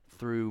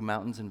through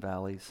mountains and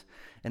valleys.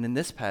 And in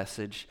this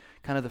passage,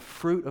 kind of the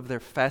fruit of their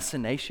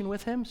fascination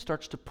with him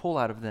starts to pull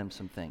out of them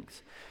some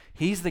things.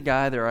 He's the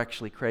guy they're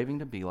actually craving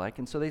to be like,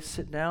 and so they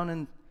sit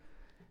down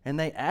and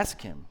they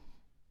ask him,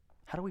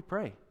 how do we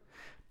pray?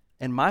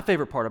 And my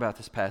favorite part about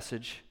this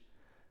passage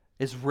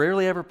is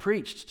rarely ever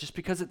preached just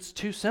because it's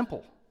too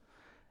simple.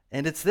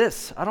 And it's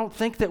this: I don't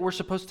think that we're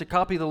supposed to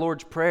copy the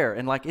Lord's Prayer.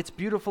 And like, it's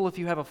beautiful if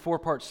you have a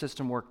 4-part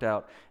system worked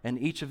out and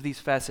each of these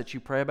facets you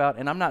pray about.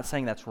 And I'm not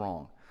saying that's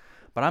wrong.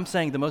 But I'm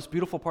saying the most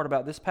beautiful part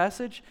about this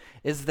passage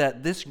is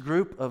that this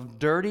group of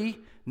dirty,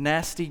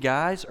 nasty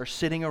guys are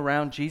sitting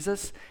around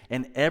Jesus,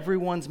 and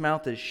everyone's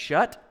mouth is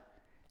shut,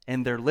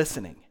 and they're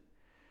listening.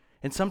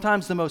 And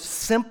sometimes the most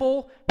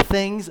simple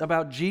things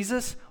about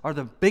Jesus are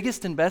the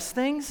biggest and best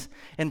things,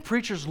 and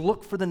preachers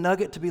look for the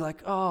nugget to be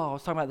like, oh, I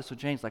was talking about this with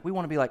James, like we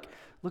want to be like,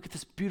 look at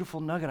this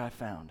beautiful nugget I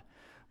found.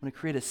 I'm going to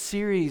create a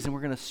series, and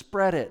we're going to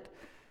spread it.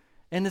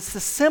 And it's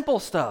the simple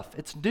stuff.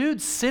 It's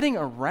dudes sitting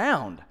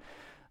around.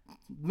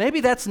 Maybe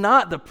that's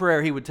not the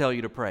prayer he would tell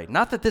you to pray.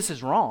 Not that this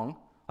is wrong,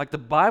 like the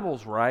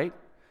Bible's right,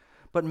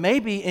 but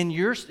maybe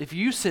if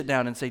you sit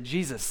down and say,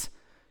 Jesus,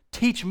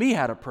 teach me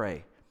how to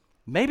pray,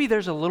 maybe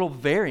there's a little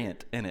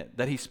variant in it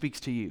that he speaks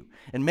to you.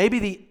 And maybe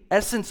the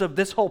essence of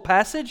this whole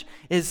passage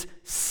is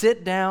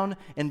sit down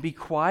and be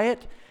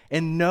quiet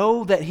and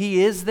know that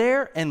he is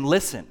there and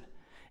listen.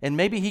 And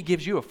maybe he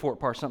gives you a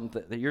 4-part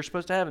something that you're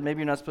supposed to have, and maybe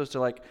you're not supposed to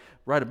like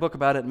write a book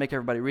about it and make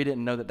everybody read it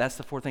and know that that's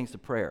the 4 things to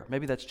prayer.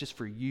 Maybe that's just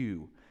for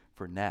you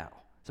for now.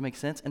 Does that make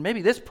sense? And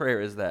maybe this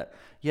prayer is that,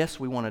 yes,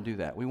 we want to do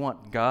that. We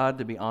want God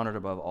to be honored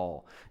above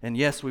all. And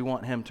yes, we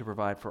want him to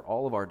provide for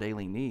all of our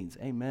daily needs.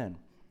 Amen.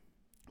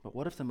 But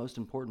what if the most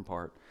important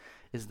part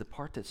is the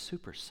part that's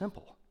super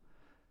simple?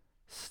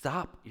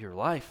 Stop your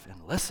life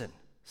and listen.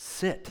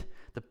 Sit.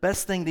 The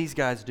best thing these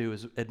guys do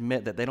is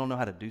admit that they don't know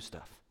how to do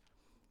stuff.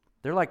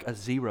 They're like a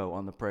 0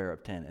 on the prayer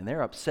of 10, and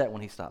they're upset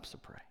when he stops to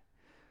pray.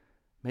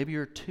 Maybe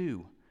you're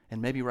 2,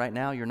 and maybe right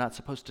now you're not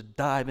supposed to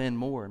dive in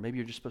more, and maybe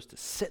you're just supposed to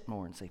sit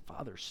more and say,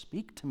 Father,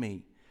 speak to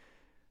me.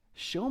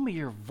 Show me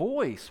your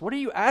voice. What are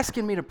you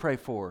asking me to pray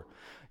for?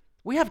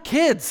 We have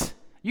kids,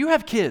 You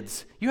have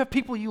kids. You have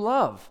people you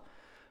love.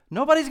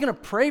 Nobody's going to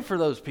pray for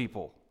those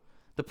people,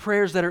 the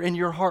prayers that are in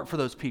your heart for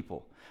those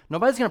people.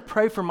 Nobody's going to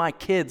pray for my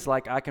kids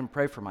like I can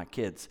pray for my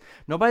kids.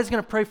 Nobody's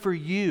going to pray for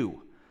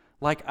you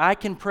like I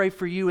can pray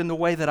for you in the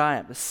way that I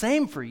am. The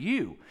same for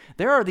you.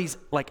 There are these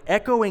like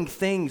echoing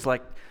things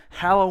like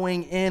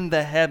hallowing in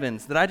the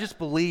heavens that I just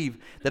believe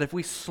that if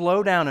we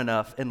slow down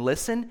enough and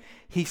listen,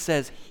 he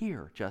says,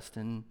 here,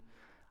 Justin,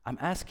 I'm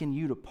asking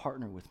you to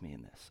partner with me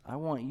in this. I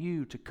want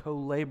you to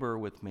co-labor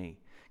with me.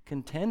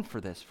 Contend for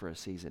this for a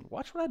season.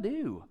 Watch what I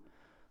do.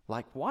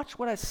 Like, watch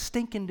what I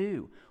stinking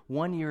do.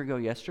 1 year ago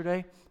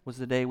yesterday was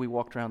the day we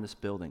walked around this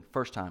building.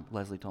 First time,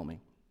 Leslie told me.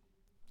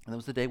 And that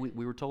was the day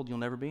we were told you'll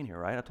never be in here,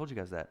 right? I told you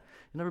guys that.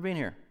 You'll never be in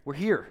here. We're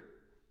here.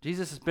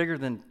 Jesus is bigger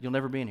than you'll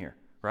never be in here,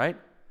 right?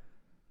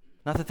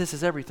 Not that this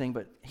is everything,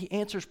 but he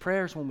answers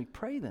prayers when we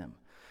pray them.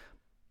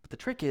 But the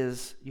trick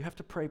is you have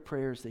to pray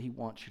prayers that he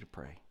wants you to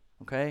pray,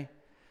 okay?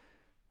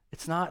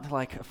 It's not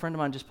like a friend of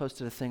mine just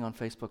posted a thing on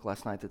Facebook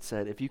last night that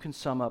said, if you can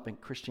sum up in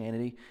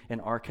Christianity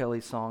in R.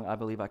 Kelly's song, I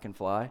Believe I Can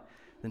Fly,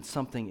 then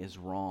something is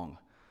wrong.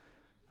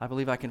 I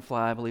believe I can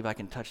fly, I believe I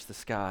can touch the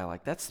sky.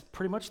 Like, that's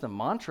pretty much the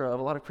mantra of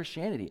a lot of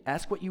Christianity.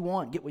 Ask what you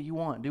want, get what you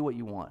want, do what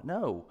you want.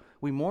 No,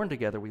 we mourn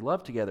together, we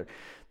love together.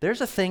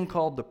 There's a thing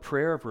called the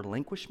prayer of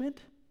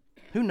relinquishment.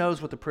 Who knows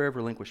what the prayer of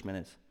relinquishment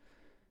is?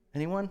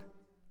 Anyone?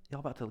 Y'all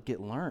about to get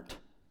learnt.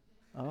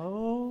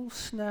 Oh,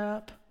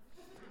 snap.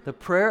 The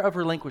prayer of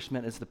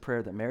relinquishment is the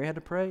prayer that Mary had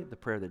to pray, the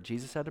prayer that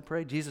Jesus had to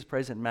pray. Jesus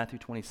prays in Matthew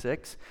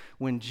 26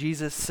 when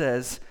Jesus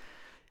says,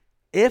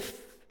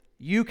 if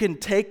you can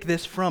take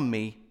this from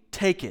me,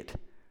 take it.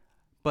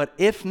 But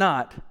if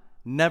not,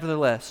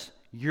 nevertheless,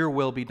 your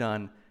will be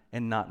done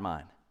and not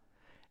mine.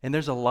 And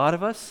there's a lot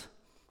of us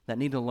that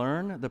need to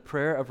learn the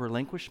prayer of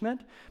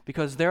relinquishment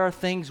because there are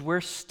things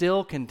we're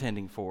still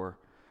contending for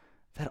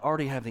that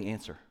already have the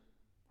answer,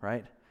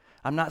 right?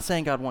 I'm not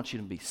saying God wants you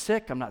to be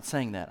sick. I'm not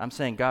saying that. I'm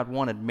saying God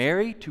wanted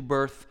Mary to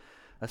birth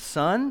a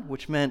son,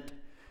 which meant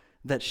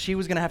that she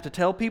was going to have to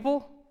tell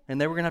people, and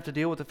they were going to have to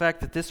deal with the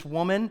fact that this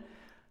woman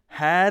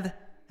had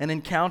an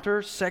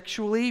encounter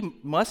sexually,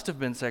 must have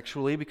been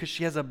sexually, because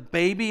she has a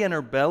baby in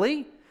her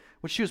belly,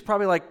 which she was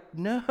probably like,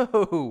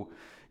 no.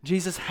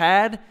 Jesus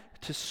had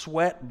to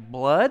sweat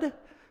blood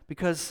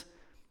because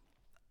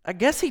I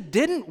guess he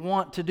didn't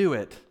want to do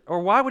it.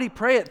 Or why would he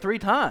pray it 3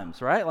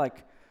 times, right?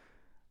 Like,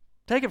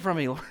 take it from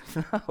me, Lord.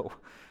 No.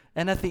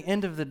 And at the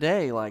end of the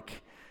day,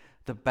 like,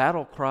 the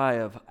battle cry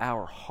of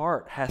our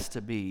heart has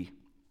to be,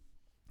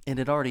 and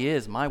it already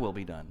is, my will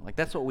be done. Like,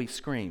 that's what we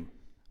scream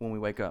when we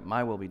wake up,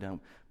 my will be done.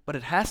 But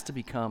it has to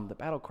become the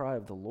battle cry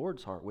of the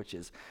Lord's heart, which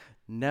is,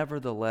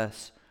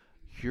 nevertheless,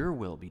 your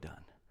will be done.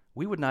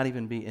 We would not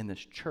even be in this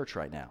church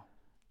right now,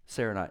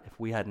 Sarah and I, if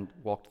we hadn't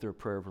walked through a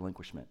prayer of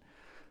relinquishment.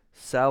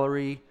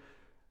 Salary,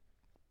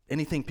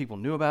 anything people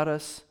knew about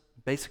us,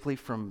 basically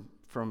from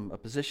a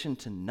position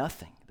to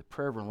nothing. The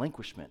prayer of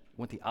relinquishment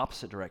went the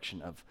opposite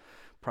direction of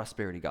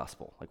prosperity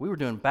gospel. Like, we were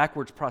doing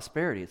backwards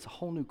prosperity. It's a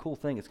whole new cool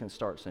thing. It's going to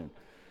start soon.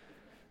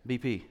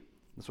 BP,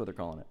 that's what they're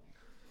calling it.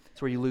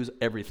 It's where you lose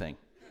everything.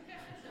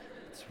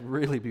 It's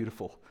really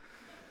beautiful.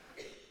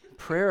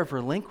 Prayer of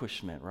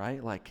relinquishment,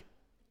 right? Like,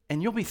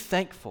 and you'll be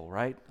thankful,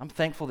 right? I'm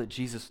thankful that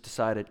Jesus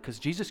decided, because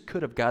Jesus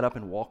could have got up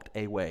and walked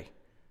away.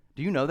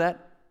 Do you know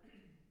that?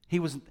 He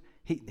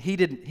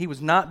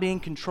was not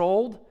being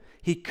controlled.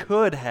 He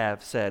could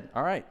have said,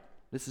 all right,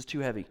 this is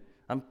too heavy.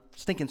 I'm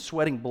stinking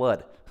sweating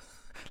blood.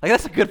 Like,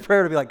 that's a good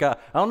prayer to be like, God,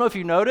 I don't know if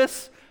you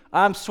notice,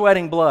 I'm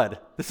sweating blood.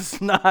 This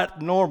is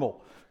not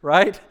normal,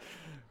 right?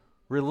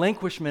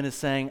 Relinquishment is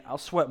saying, I'll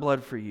sweat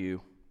blood for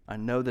you. I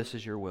know this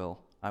is your will.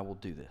 I will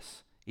do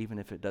this, even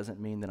if it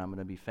doesn't mean that I'm going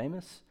to be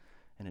famous,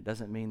 and it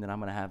doesn't mean that I'm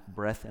going to have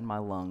breath in my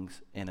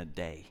lungs in a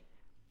day.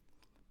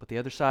 But the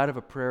other side of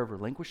a prayer of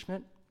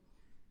relinquishment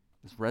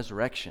is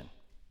resurrection.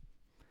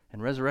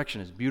 And resurrection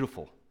is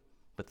beautiful.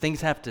 But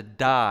things have to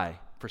die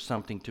for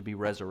something to be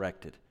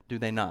resurrected, do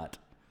they not?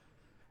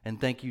 And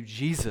thank you,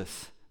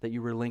 Jesus, that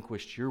you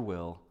relinquished your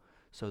will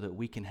so that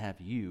we can have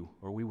you,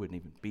 or we wouldn't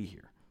even be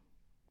here.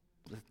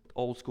 The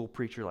old school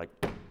preacher, like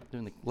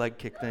doing the leg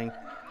kick thing.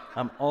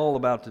 I'm all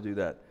about to do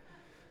that.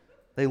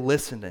 They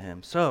listen to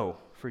him. So,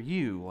 for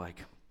you, like,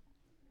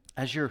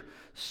 as you're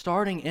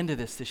starting into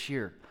this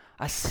year,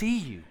 I see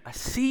you. I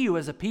see you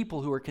as a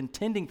people who are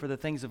contending for the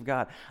things of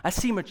God. I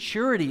see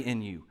maturity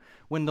in you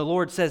when the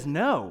Lord says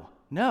no.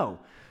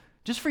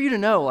 Just for you to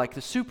know, like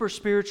the super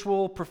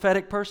spiritual,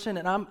 prophetic person,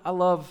 and I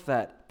love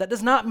that. That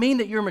does not mean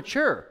that you're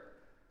mature.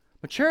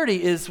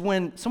 Maturity is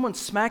when someone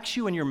smacks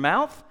you in your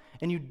mouth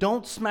and you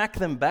don't smack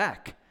them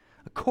back.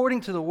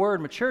 According to the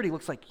word, maturity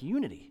looks like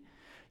unity.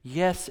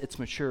 Yes, it's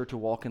mature to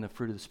walk in the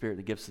fruit of the Spirit,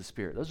 the gifts of the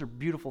Spirit. Those are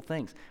beautiful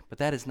things, but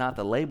that is not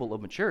the label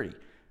of maturity.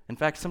 In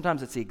fact,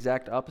 sometimes it's the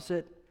exact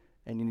opposite,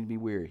 and you need to be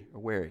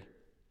wary.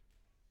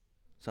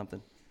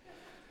 Something.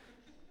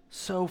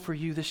 So for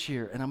you this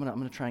year, and I'm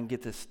gonna try and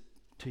get this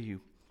to you.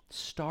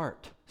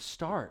 Start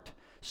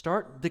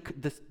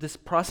this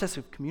process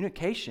of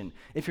communication.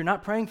 If you're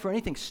not praying for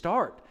anything,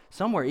 start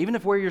somewhere. Even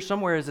if where you're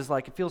somewhere is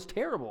like, it feels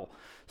terrible,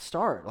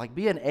 start. Like,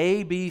 be an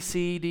A, B,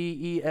 C, D,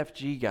 E, F,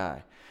 G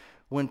guy.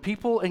 When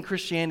people in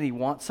Christianity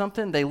want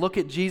something, they look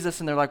at Jesus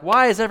and they're like,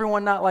 why is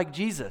everyone not like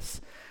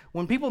Jesus?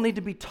 When people need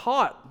to be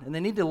taught and they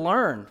need to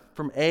learn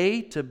from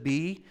A to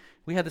B,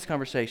 we had this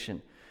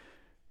conversation.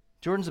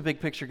 Jordan's a big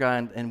picture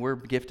guy, and we're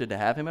gifted to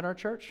have him at our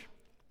church,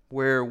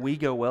 where we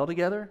go well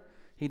together.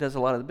 He does a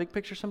lot of the big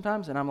picture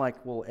sometimes, and I'm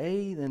like, well,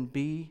 A, then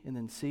B, and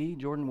then C.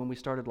 Jordan, when we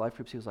started life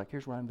groups, he was like,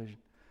 here's what I envision.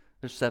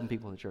 There's 7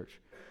 people in the church.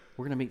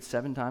 We're going to meet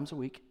 7 times a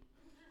week.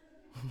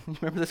 You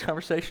remember this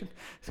conversation?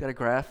 He's got a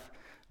graph.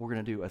 We're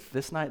going to do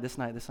this night, this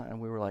night, this night.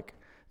 And we were like,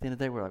 at the end of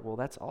the day, we're like, well,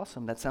 that's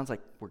awesome. That sounds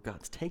like where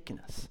God's taken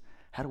us.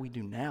 How do we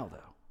do now,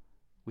 though?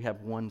 We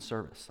have one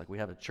service. Like, we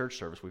have a church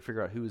service. We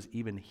figure out who is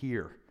even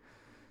here.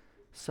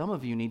 Some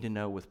of you need to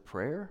know with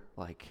prayer,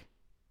 like,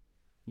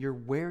 you're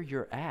where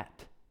you're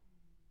at.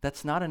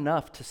 That's not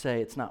enough to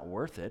say it's not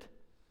worth it.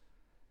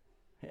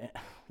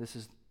 This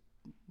is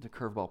the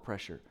curveball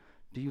pressure.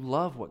 Do you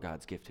love what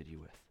God's gifted you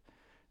with?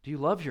 Do you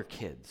love your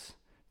kids?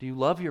 Do you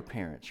love your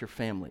parents, your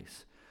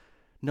families?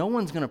 No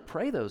one's going to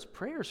pray those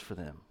prayers for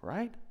them,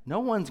 right? No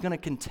one's going to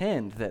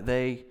contend that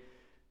they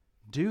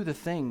do the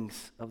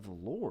things of the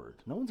Lord.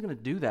 No one's going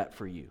to do that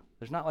for you.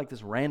 There's not like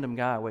this random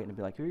guy waiting to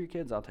be like, who are your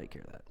kids? I'll take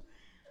care of that.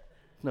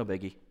 No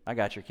biggie. I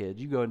got your kids.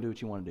 You go and do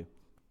what you want to do.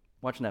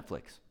 Watch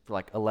Netflix for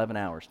like 11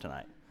 hours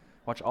tonight.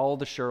 Watch all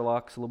the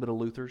Sherlocks, a little bit of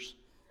Luthers.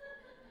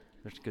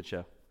 There's a good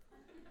show.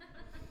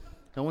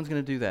 No one's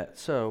going to do that.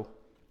 So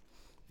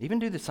even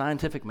do the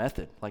scientific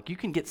method. Like, you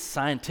can get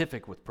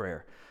scientific with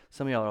prayer.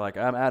 Some of y'all are like,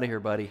 I'm out of here,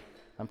 buddy.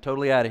 I'm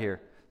totally out of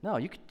here. No,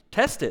 you can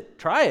test it.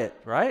 Try it,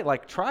 right?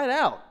 Like, try it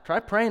out. Try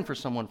praying for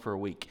someone for a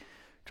week.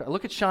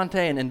 Look at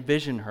Shantae and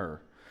envision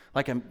her.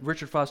 Like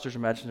Richard Foster's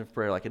imaginative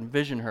prayer. Like,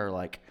 envision her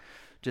like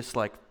just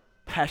like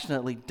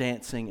passionately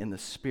dancing in the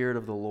Spirit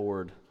of the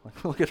Lord.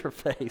 Like, look at her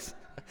face.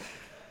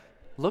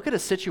 Look at a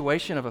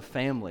situation of a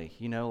family,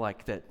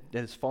 like that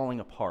is falling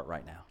apart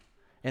right now.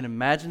 And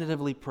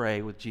imaginatively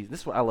pray with Jesus. This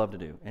is what I love to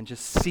do. And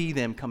just see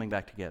them coming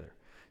back together.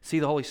 See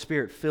the Holy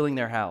Spirit filling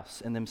their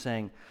house and them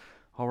saying,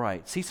 all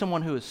right. See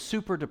someone who is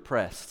super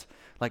depressed,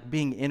 like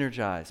being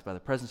energized by the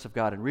presence of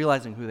God and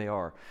realizing who they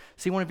are.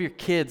 See one of your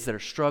kids that are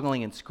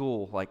struggling in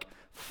school, like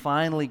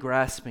finally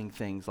grasping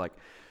things. Like,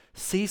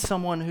 see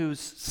someone who's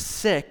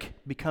sick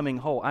becoming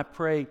whole. I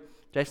pray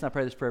this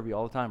prayer for you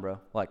all the time, bro.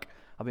 Like,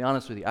 I'll be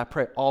honest with you. I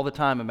pray all the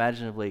time,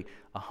 imaginatively,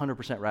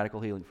 100% radical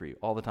healing for you,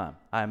 all the time.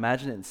 I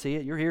imagine it and see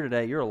it. You're here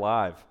today. You're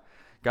alive.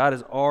 God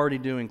is already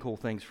doing cool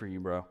things for you,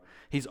 bro.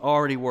 He's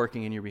already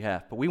working in your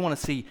behalf. But we want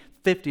to see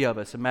 50 of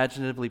us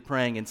imaginatively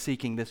praying and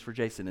seeking this for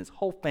Jason and his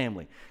whole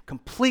family.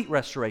 Complete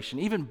restoration,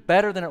 even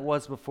better than it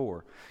was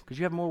before, because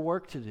you have more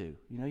work to do.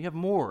 You have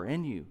more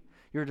in you.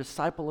 You're a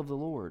disciple of the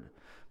Lord.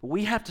 But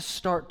we have to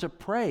start to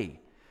pray.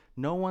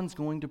 No one's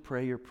going to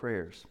pray your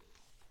prayers.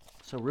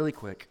 So really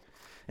quick,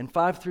 in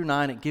 5 through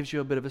 9, it gives you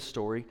a bit of a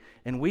story,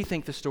 and we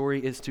think the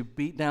story is to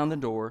beat down the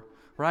door,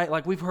 right?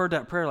 Like, we've heard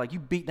that prayer, like, you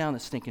beat down the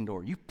stinking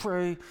door. You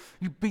pray,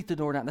 you beat the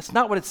door down. That's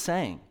not what it's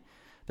saying.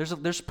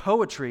 There's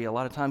poetry a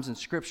lot of times in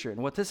Scripture,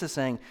 and what this is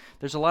saying,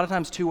 there's a lot of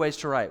times 2 ways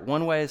to write.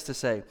 One way is to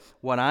say,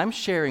 what I'm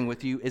sharing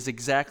with you is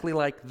exactly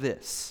like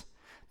this.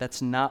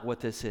 That's not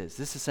what this is.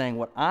 This is saying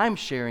what I'm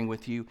sharing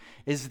with you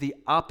is the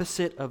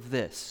opposite of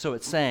this. So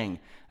it's saying,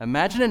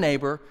 imagine a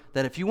neighbor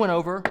that if you went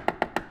over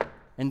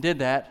and did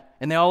that,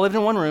 and they all lived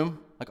in one room,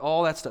 like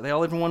all that stuff. They all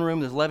lived in one room.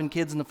 There's 11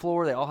 kids on the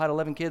floor. They all had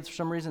 11 kids for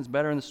some reason. It's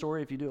better in the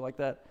story if you do it like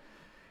that.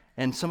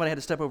 And somebody had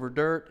to step over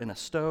dirt and a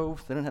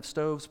stove. They didn't have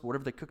stoves, but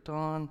whatever they cooked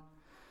on.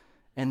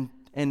 And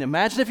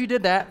imagine if you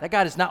did that. That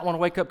guy does not want to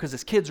wake up because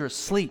his kids are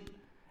asleep.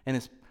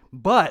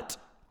 But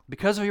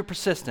because of your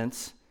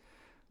persistence,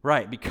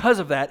 right, because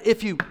of that,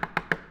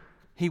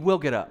 he will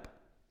get up.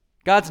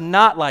 God's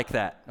not like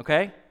that,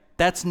 okay?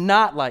 That's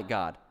not like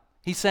God.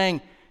 He's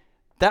saying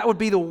that would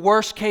be the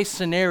worst case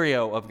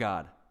scenario of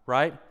God,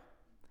 right?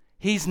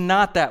 He's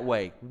not that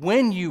way.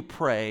 When you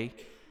pray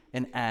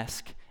and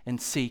ask and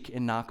seek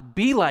and knock,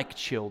 be like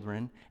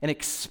children and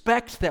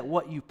expect that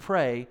what you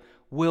pray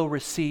will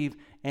receive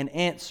an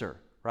answer,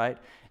 right?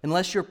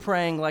 Unless you're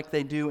praying like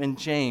they do in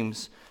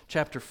James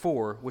chapter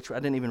 4, which I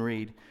didn't even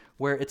read,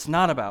 where it's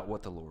not about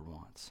what the Lord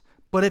wants.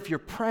 But if you're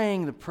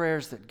praying the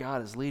prayers that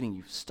God is leading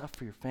you, stuff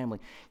for your family,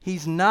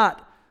 he's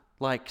not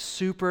like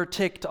super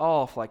ticked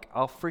off, like,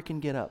 I'll freaking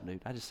get up,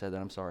 dude. I just said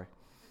that, I'm sorry.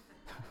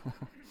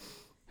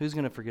 Who's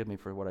going to forgive me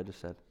for what I just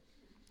said?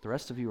 The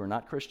rest of you are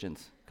not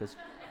Christians, because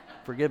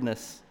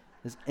forgiveness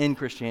is in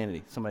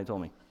Christianity, somebody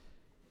told me.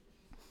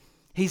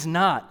 He's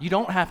not. You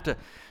don't have to.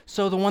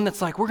 So the one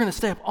that's like, we're going to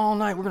stay up all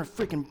night, we're going to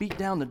freaking beat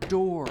down the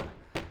door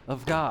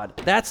of God.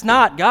 That's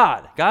not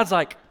God. God's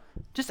like,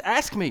 just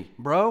ask me,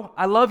 bro.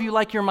 I love you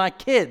like you're my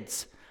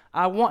kids.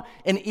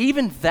 And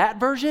even that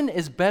version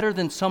is better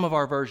than some of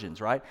our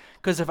versions, right?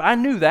 Because if I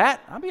knew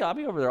that, I'll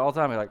be over there all the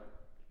time. I'd be like,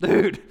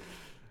 dude,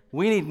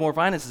 we need more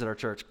finances at our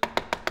church.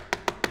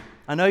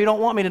 I know you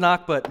don't want me to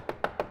knock, but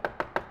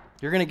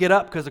you're going to get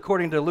up because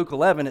according to Luke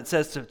 11, it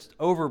says to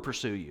over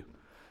pursue you.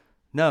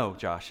 No,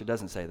 Josh, it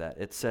doesn't say that.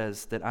 It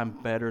says that I'm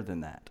better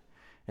than that.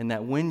 And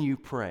that when you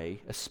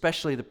pray,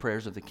 especially the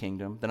prayers of the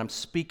kingdom, that I'm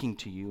speaking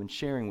to you and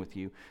sharing with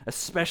you,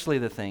 especially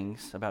the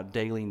things about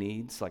daily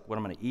needs, like what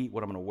I'm going to eat,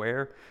 what I'm going to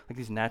wear, like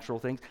these natural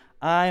things,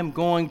 I am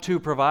going to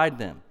provide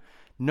them.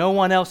 No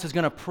one else is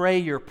going to pray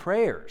your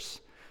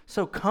prayers.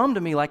 So come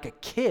to me like a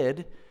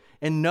kid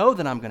and know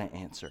that I'm going to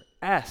answer.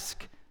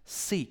 Ask,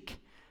 seek,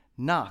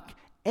 knock,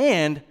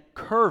 and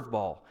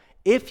curveball.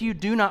 If you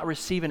do not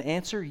receive an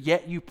answer,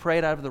 yet you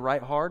prayed out of the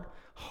right heart,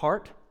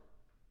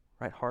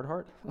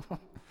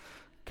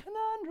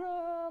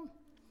 conundrum.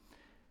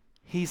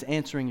 He's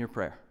answering your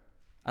prayer.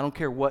 I don't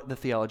care what the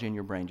theology in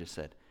your brain just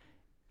said.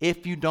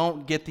 If you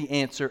don't get the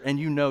answer and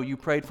you know you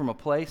prayed from a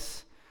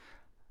place,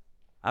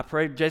 I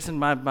prayed, Jason,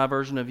 my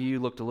version of you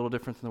looked a little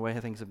different than the way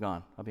things have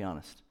gone. I'll be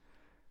honest.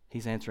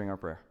 He's answering our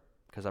prayer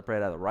because I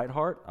prayed out of the right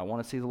heart. I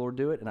want to see the Lord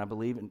do it, and I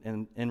believe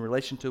in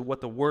relation to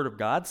what the Word of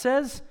God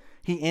says,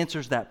 He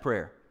answers that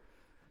prayer.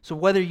 So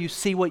whether you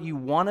see what you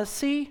want to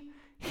see,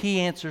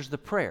 He answers the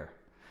prayer.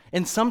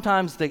 And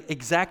sometimes the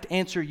exact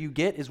answer you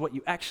get is what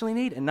you actually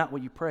need and not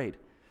what you prayed.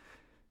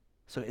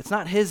 So it's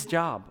not His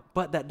job,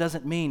 but that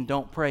doesn't mean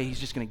don't pray. He's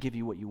just going to give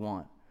you what you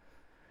want.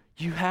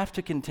 You have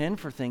to contend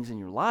for things in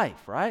your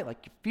life, right?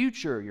 Like your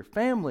future, your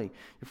family,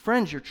 your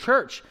friends, your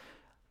church.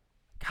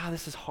 God,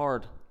 this is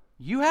hard.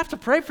 You have to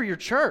pray for your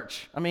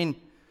church. I mean,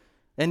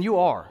 and you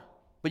are.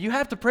 But you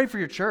have to pray for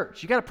your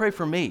church. You got to pray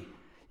for me.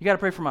 You got to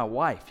pray for my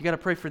wife. You got to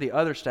pray for the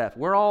other staff.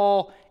 We're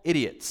all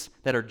idiots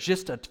that are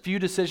just a few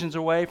decisions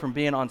away from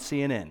being on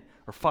CNN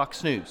or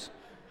Fox News,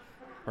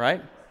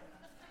 right?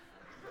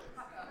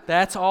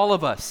 That's all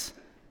of us.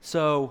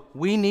 So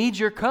we need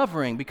your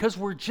covering because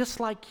we're just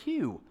like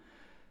you.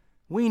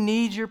 We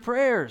need your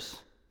prayers.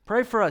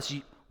 Pray for us.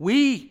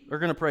 We are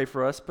going to pray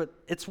for us, but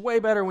it's way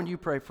better when you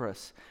pray for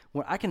us.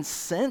 When I can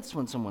sense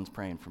when someone's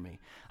praying for me.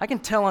 I can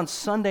tell on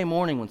Sunday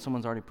morning when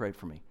someone's already prayed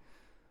for me.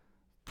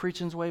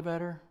 Preaching's way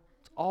better.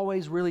 It's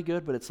always really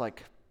good, but it's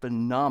like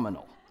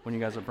phenomenal when you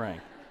guys are praying.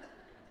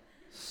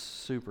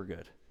 Super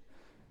good.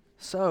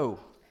 So,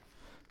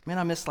 man,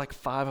 I missed like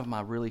 5 of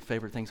my really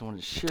favorite things I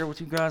wanted to share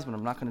with you guys, but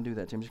I'm not going to do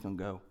that. I'm just going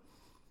to go.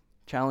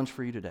 Challenge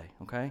for you today,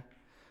 okay?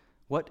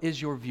 What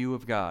is your view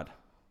of God?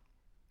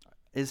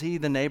 Is he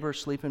the neighbor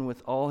sleeping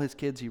with all his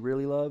kids he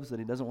really loves that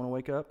he doesn't want to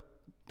wake up?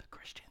 The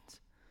Christians.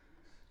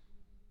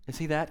 Is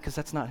he that? Because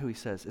that's not who he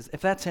says.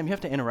 If that's him, you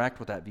have to interact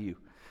with that view.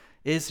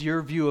 Is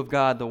your view of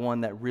God the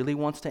one that really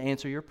wants to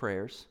answer your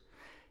prayers?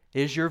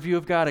 Is your view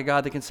of God a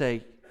God that can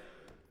say,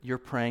 you're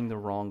praying the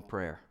wrong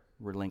prayer,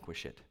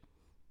 relinquish it?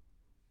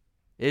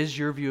 Is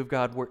your view of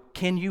God,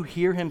 can you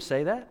hear him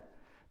say that?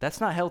 That's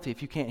not healthy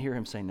if you can't hear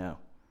him say no.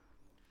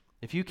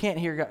 If you can't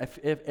hear God,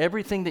 if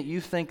everything that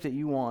you think that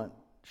you want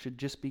should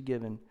just be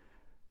given,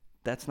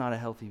 that's not a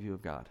healthy view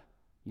of God.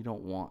 You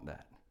don't want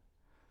that,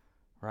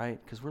 right?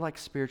 Because we're like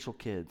spiritual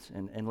kids,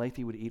 and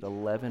Lathy would eat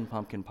 11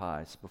 pumpkin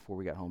pies before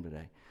we got home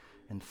today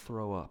and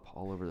throw up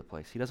all over the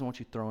place. He doesn't want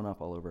you throwing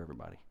up all over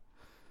everybody.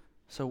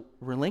 So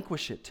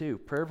relinquish it too.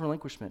 Prayer of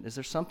relinquishment. Is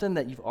there something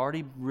that you've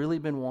already really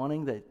been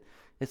wanting that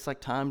it's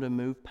like time to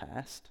move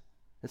past?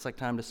 It's like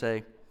time to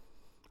say,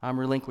 I'm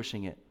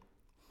relinquishing it.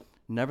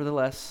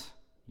 Nevertheless,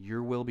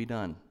 your will be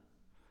done.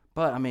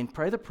 But,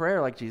 pray the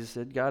prayer like Jesus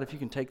said, God, if you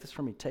can take this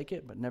from me, take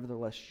it, but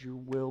nevertheless, your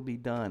will be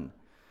done.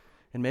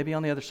 And maybe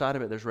on the other side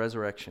of it, there's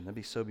resurrection. That'd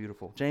be so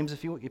beautiful. James,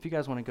 if you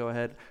guys want to go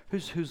ahead,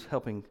 who's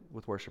helping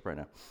with worship right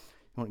now?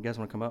 You guys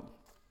want to come up?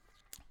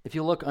 If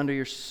you look under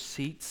your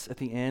seats at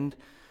the end,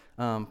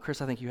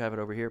 Chris, I think you have it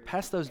over here.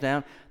 Pass those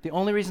down. The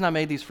only reason I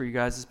made these for you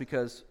guys is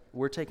because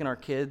we're taking our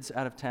kids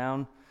out of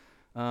town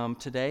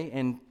today,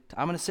 and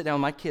I'm going to sit down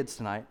with my kids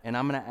tonight, and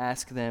I'm going to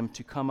ask them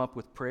to come up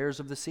with prayers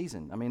of the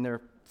season. There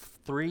are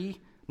 3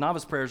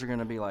 novice prayers are going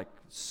to be like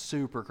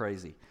super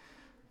crazy,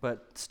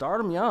 but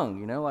start them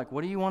young. Like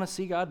what do you want to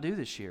see God do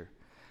this year?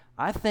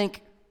 I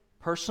think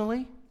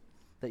personally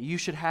that you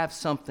should have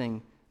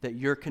something that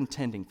you're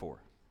contending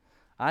for.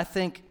 I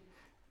think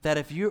that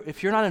if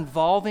you're not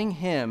involving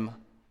Him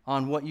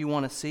on what you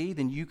want to see,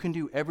 then you can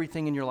do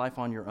everything in your life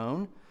on your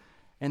own,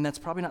 and that's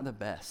probably not the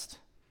best.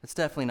 It's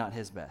definitely not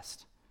His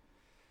best.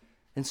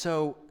 And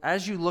so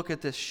as you look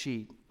at this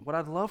sheet, what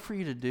I'd love for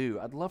you to do,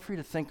 I'd love for you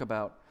to think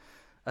about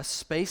a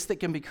space that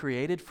can be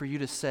created for you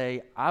to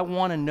say, I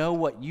want to know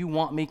what you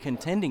want me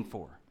contending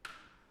for,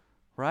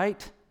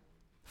 right?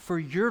 For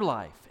your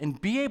life, and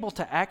be able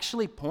to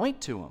actually point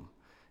to Him.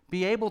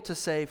 Be able to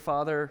say,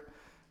 Father,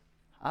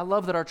 I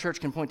love that our church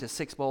can point to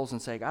 6 bowls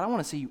and say, God, I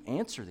want to see you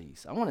answer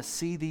these. I want to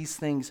see these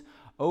things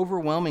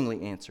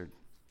overwhelmingly answered.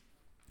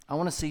 I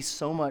want to see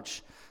so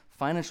much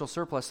financial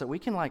surplus that we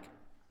can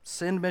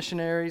send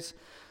missionaries.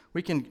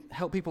 We can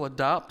help people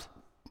adopt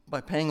by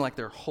paying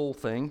their whole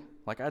thing.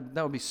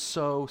 That would be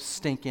so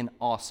stinking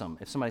awesome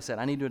if somebody said,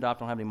 I need to adopt,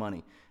 I don't have any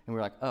money. And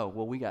we're like, oh,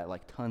 well, we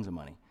got tons of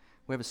money.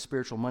 We have a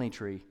spiritual money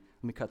tree.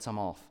 Let me cut some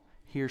off.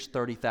 Here's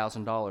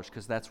 $30,000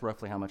 because that's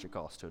roughly how much it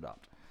costs to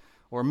adopt.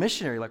 Or a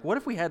missionary, what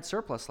if we had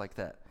surplus like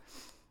that?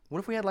 What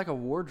if we had a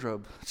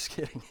wardrobe? Just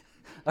kidding.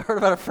 I heard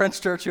about a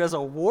French church who has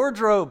a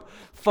wardrobe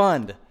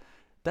fund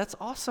That's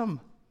awesomely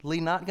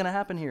not going to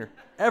happen here,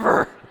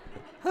 ever.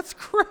 That's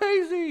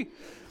crazy.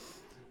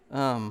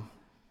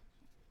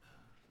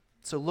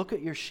 So look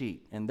at your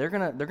sheet, and they're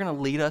gonna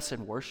lead us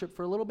in worship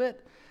for a little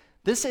bit.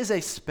 This is a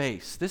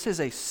space. This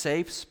is a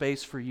safe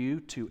space for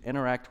you to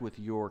interact with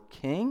your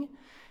King.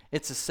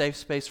 It's a safe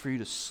space for you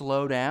to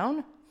slow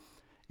down.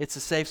 It's a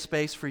safe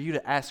space for you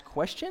to ask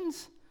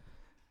questions.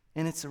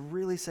 And it's a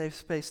really safe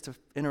space to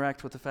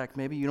interact with the fact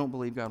maybe you don't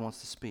believe God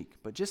wants to speak.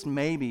 But just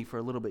maybe for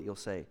a little bit you'll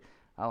say,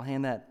 I'll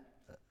hand that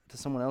to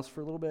someone else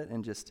for a little bit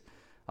and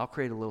I'll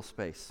create a little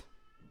space.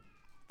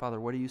 Father,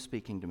 what are you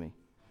speaking to me?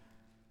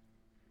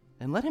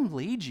 And let him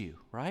lead you,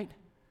 right?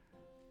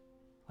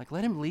 Like,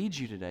 let him lead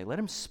you today. Let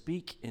him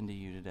speak into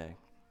you today.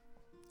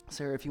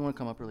 Sarah, if you want to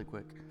come up really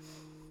quick.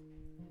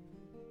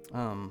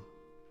 On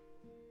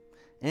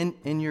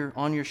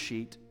your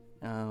sheet,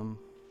 you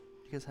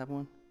guys have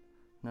one?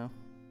 No?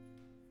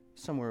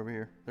 Somewhere over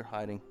here. They're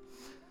hiding.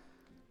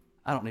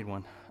 I don't need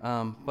one.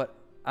 But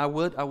I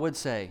would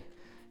say,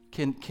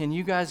 can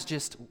you guys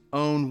just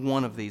own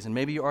one of these? And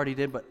maybe you already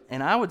did,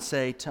 and I would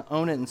say to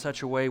own it in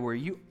such a way where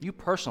you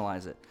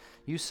personalize it.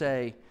 You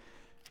say,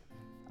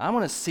 I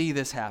want to see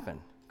this happen,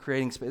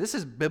 creating space. This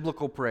is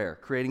biblical prayer,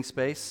 creating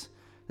space.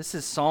 This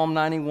is Psalm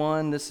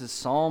 91. This is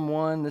Psalm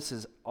 1. This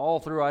is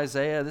all through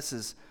Isaiah. This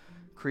is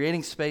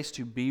creating space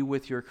to be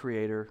with your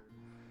Creator.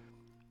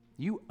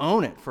 You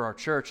own it for our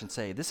church and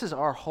say, this is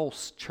our whole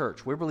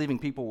church. We're believing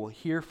people will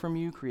hear from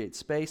you, create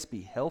space,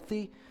 be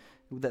healthy,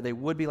 that they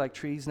would be like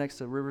trees next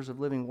to rivers of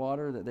living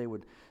water, that they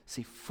would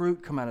see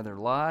fruit come out of their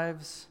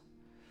lives.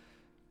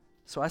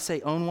 So I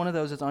say own one of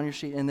those that's on your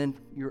sheet, and then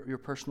your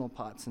personal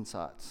pots and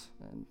sots.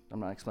 And I'm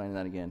not explaining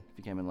that again if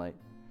you came in late.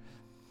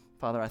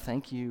 Father, I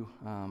thank you.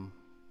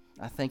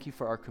 I thank you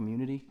for our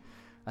community.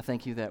 I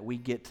thank you that we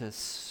get to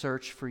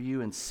search for you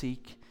and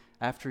seek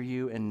after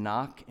you and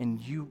knock, and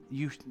you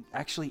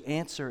actually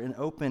answer and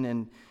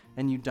open,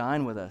 and you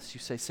dine with us. You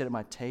say, sit at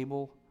my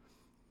table.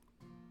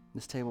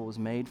 This table was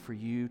made for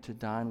you to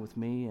dine with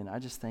me, and I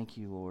just thank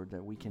you, Lord,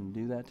 that we can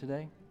do that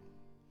today.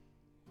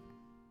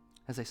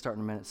 As I start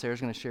in a minute, Sarah's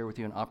going to share with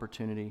you an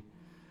opportunity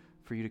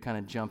for you to kind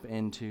of jump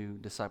into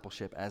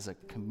discipleship as a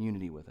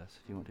community with us,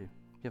 if you want to.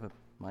 You have a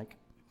mic?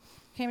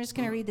 Okay, I'm just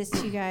going to read this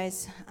to you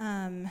guys.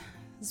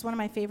 This is one of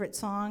my favorite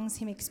songs.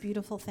 He makes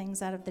beautiful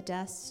things out of the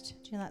dust.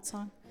 Do you know that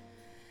song?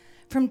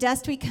 From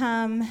dust we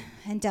come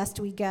and dust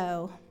we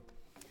go.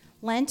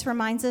 Lent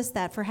reminds us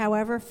that for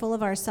however full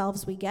of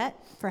ourselves we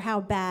get, for how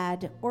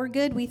bad or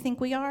good we think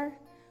we are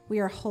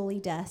holy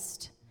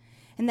dust.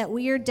 And that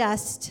we are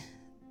dust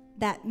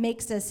that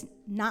makes us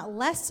not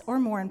less or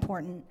more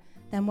important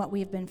than what we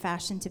have been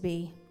fashioned to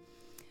be.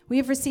 We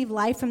have received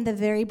life from the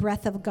very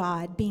breath of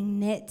God, being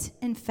knit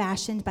and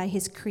fashioned by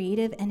his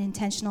creative and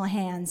intentional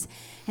hands.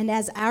 And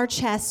as our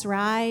chests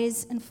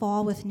rise and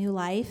fall with new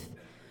life,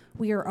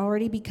 we are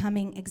already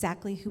becoming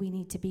exactly who we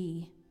need to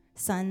be,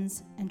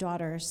 sons and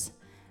daughters.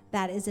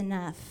 That is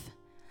enough.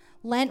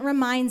 Lent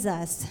reminds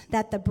us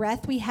that the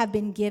breath we have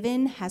been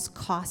given has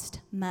cost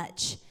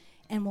much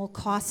and will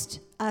cost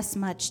us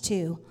much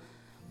too.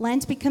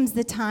 Lent becomes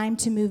the time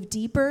to move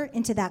deeper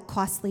into that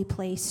costly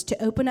place,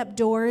 to open up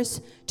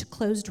doors to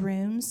closed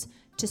rooms,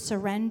 to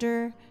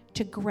surrender,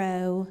 to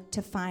grow,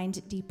 to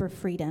find deeper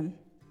freedom.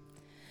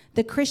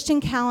 The Christian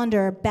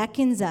calendar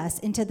beckons us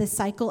into the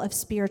cycle of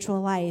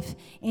spiritual life,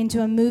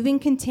 into a moving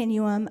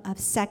continuum of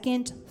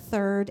second,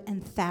 third,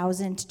 and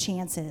thousand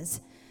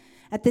chances.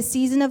 At the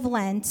season of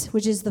Lent,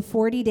 which is the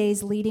 40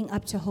 days leading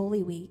up to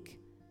Holy Week,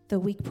 the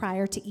week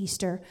prior to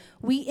Easter,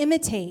 we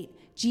imitate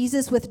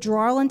Jesus'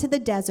 withdrawal into the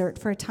desert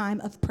for a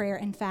time of prayer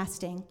and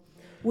fasting.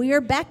 We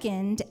are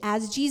beckoned,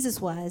 as Jesus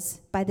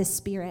was, by the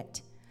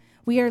Spirit.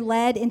 We are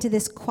led into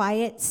this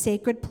quiet,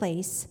 sacred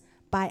place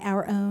by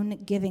our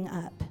own giving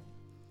up.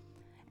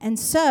 And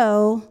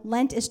so,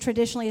 Lent is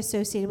traditionally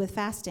associated with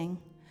fasting.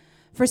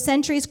 For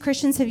centuries,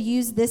 Christians have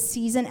used this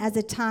season as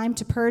a time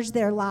to purge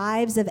their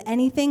lives of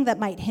anything that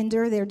might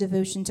hinder their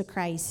devotion to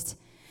Christ.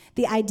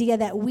 The idea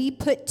that we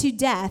put to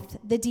death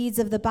the deeds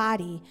of the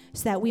body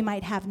so that we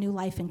might have new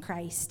life in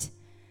Christ.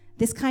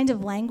 This kind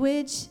of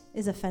language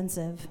is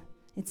offensive.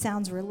 It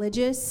sounds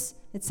religious.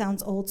 It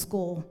sounds old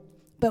school.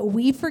 But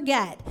we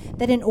forget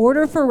that in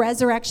order for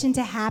resurrection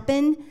to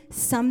happen,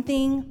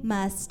 something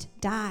must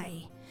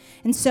die.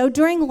 And so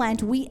during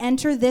Lent, we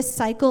enter this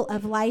cycle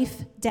of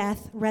life,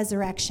 death,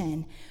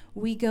 resurrection.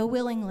 We go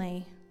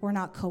willingly. We're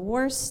not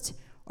coerced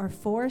or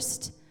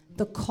forced.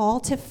 The call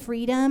to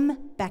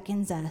freedom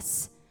beckons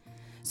us.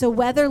 So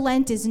whether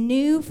Lent is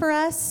new for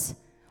us,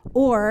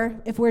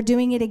 or if we're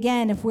doing it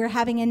again, if we're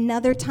having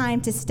another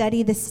time to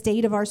study the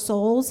state of our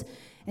souls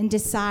and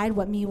decide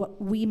what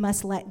we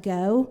must let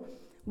go,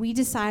 we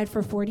decide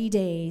for 40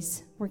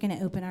 days we're going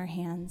to open our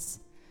hands.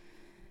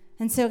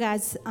 And so,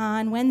 guys,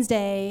 on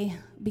Wednesday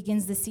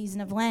begins the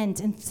season of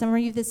Lent. And for some of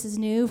you, this is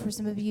new. For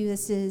some of you,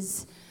 this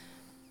is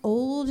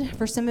old.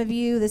 For some of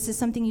you, this is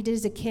something you did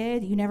as a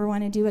kid you never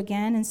want to do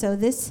again. And so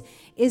this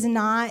is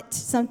not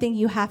something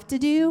you have to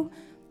do.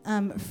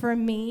 For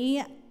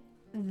me,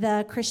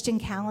 the Christian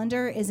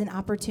calendar is an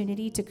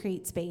opportunity to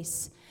create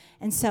space.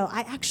 And so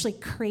I actually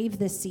crave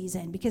this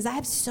season because I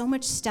have so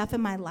much stuff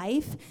in my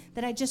life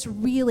that I just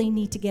really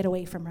need to get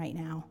away from right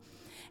now.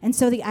 And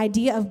so the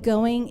idea of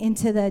going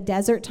into the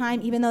desert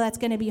time, even though that's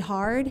going to be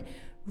hard,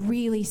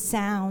 really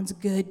sounds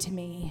good to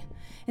me.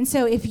 And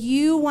so if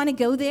you want to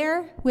go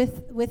there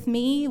with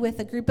me, with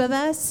a group of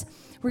us,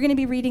 we're going to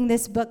be reading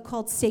this book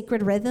called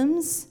Sacred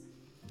Rhythms.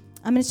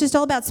 It's just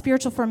all about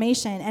spiritual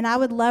formation. And I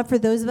would love for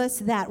those of us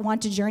that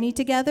want to journey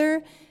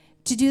together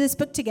to do this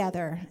book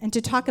together and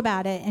to talk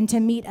about it and to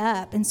meet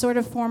up and sort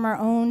of form our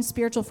own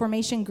spiritual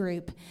formation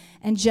group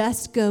and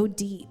just go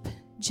deep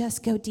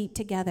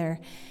together,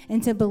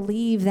 and to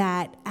believe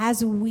that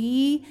as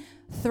we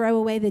throw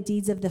away the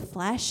deeds of the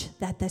flesh,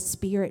 that the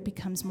spirit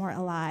becomes more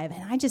alive.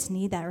 And I just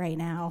need that right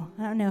now.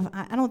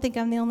 I don't think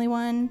I'm the only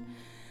one,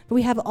 but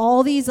we have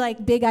all these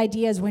like big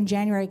ideas when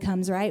January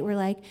comes, right?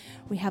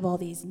 We have all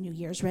these New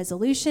Year's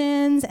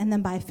resolutions, and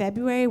then by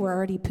February we're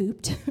already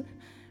pooped.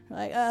 We're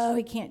like, oh,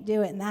 we can't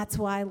do it. And that's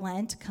why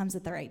Lent comes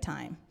at the right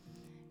time,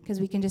 because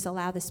we can just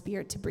allow the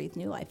Spirit to breathe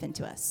new life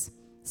into us.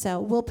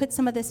 So we'll put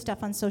some of this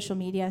stuff on social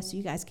media so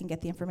you guys can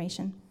get the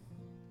information.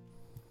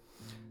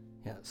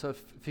 Yeah, so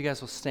if you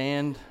guys will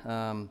stand,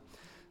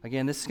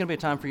 again, this is going to be a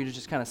time for you to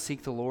just kind of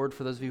seek the Lord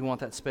for those of you who want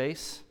that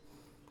space.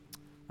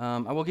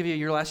 I will give you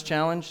your last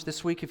challenge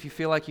this week. If you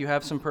feel like you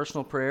have some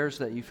personal prayers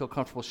that you feel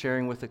comfortable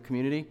sharing with the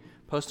community,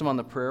 post them on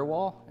the prayer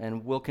wall,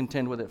 and we'll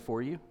contend with it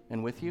for you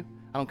and with you.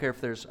 I don't care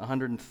if there's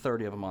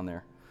 130 of them on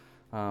there.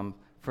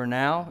 For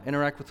now,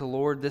 interact with the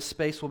Lord. This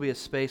space will be a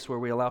space where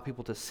we allow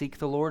people to seek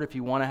the Lord. If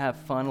you want to have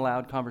fun,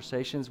 loud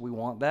conversations, we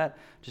want that.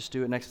 Just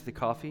do it next to the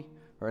coffee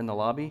or in the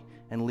lobby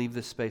and leave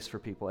this space for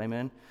people.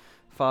 Amen.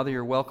 Father,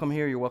 you're welcome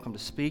here. You're welcome to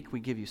speak. We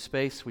give you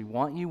space. We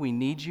want you. We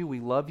need you. We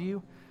love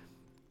you.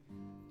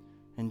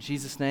 In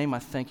Jesus' name, I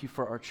thank you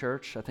for our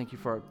church. I thank you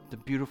for the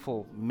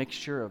beautiful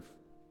mixture of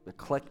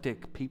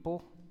eclectic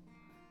people.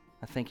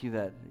 I thank you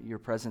that your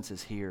presence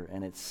is here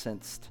and it's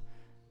sensed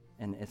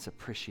and it's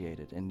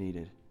appreciated and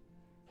needed.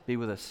 Be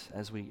with us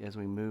as we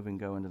move and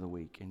go into the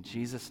week. In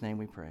Jesus' name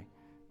we pray.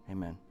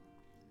 Amen.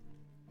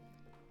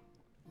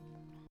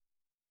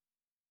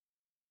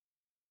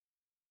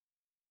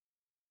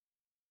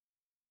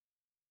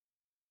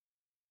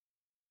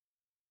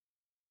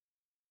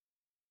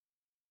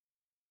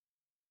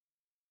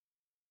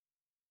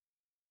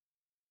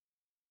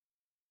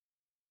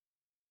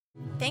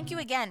 Thank you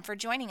again for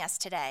joining us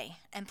today,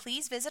 and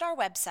please visit our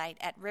website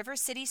at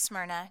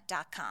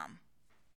rivercitysmyrna.com.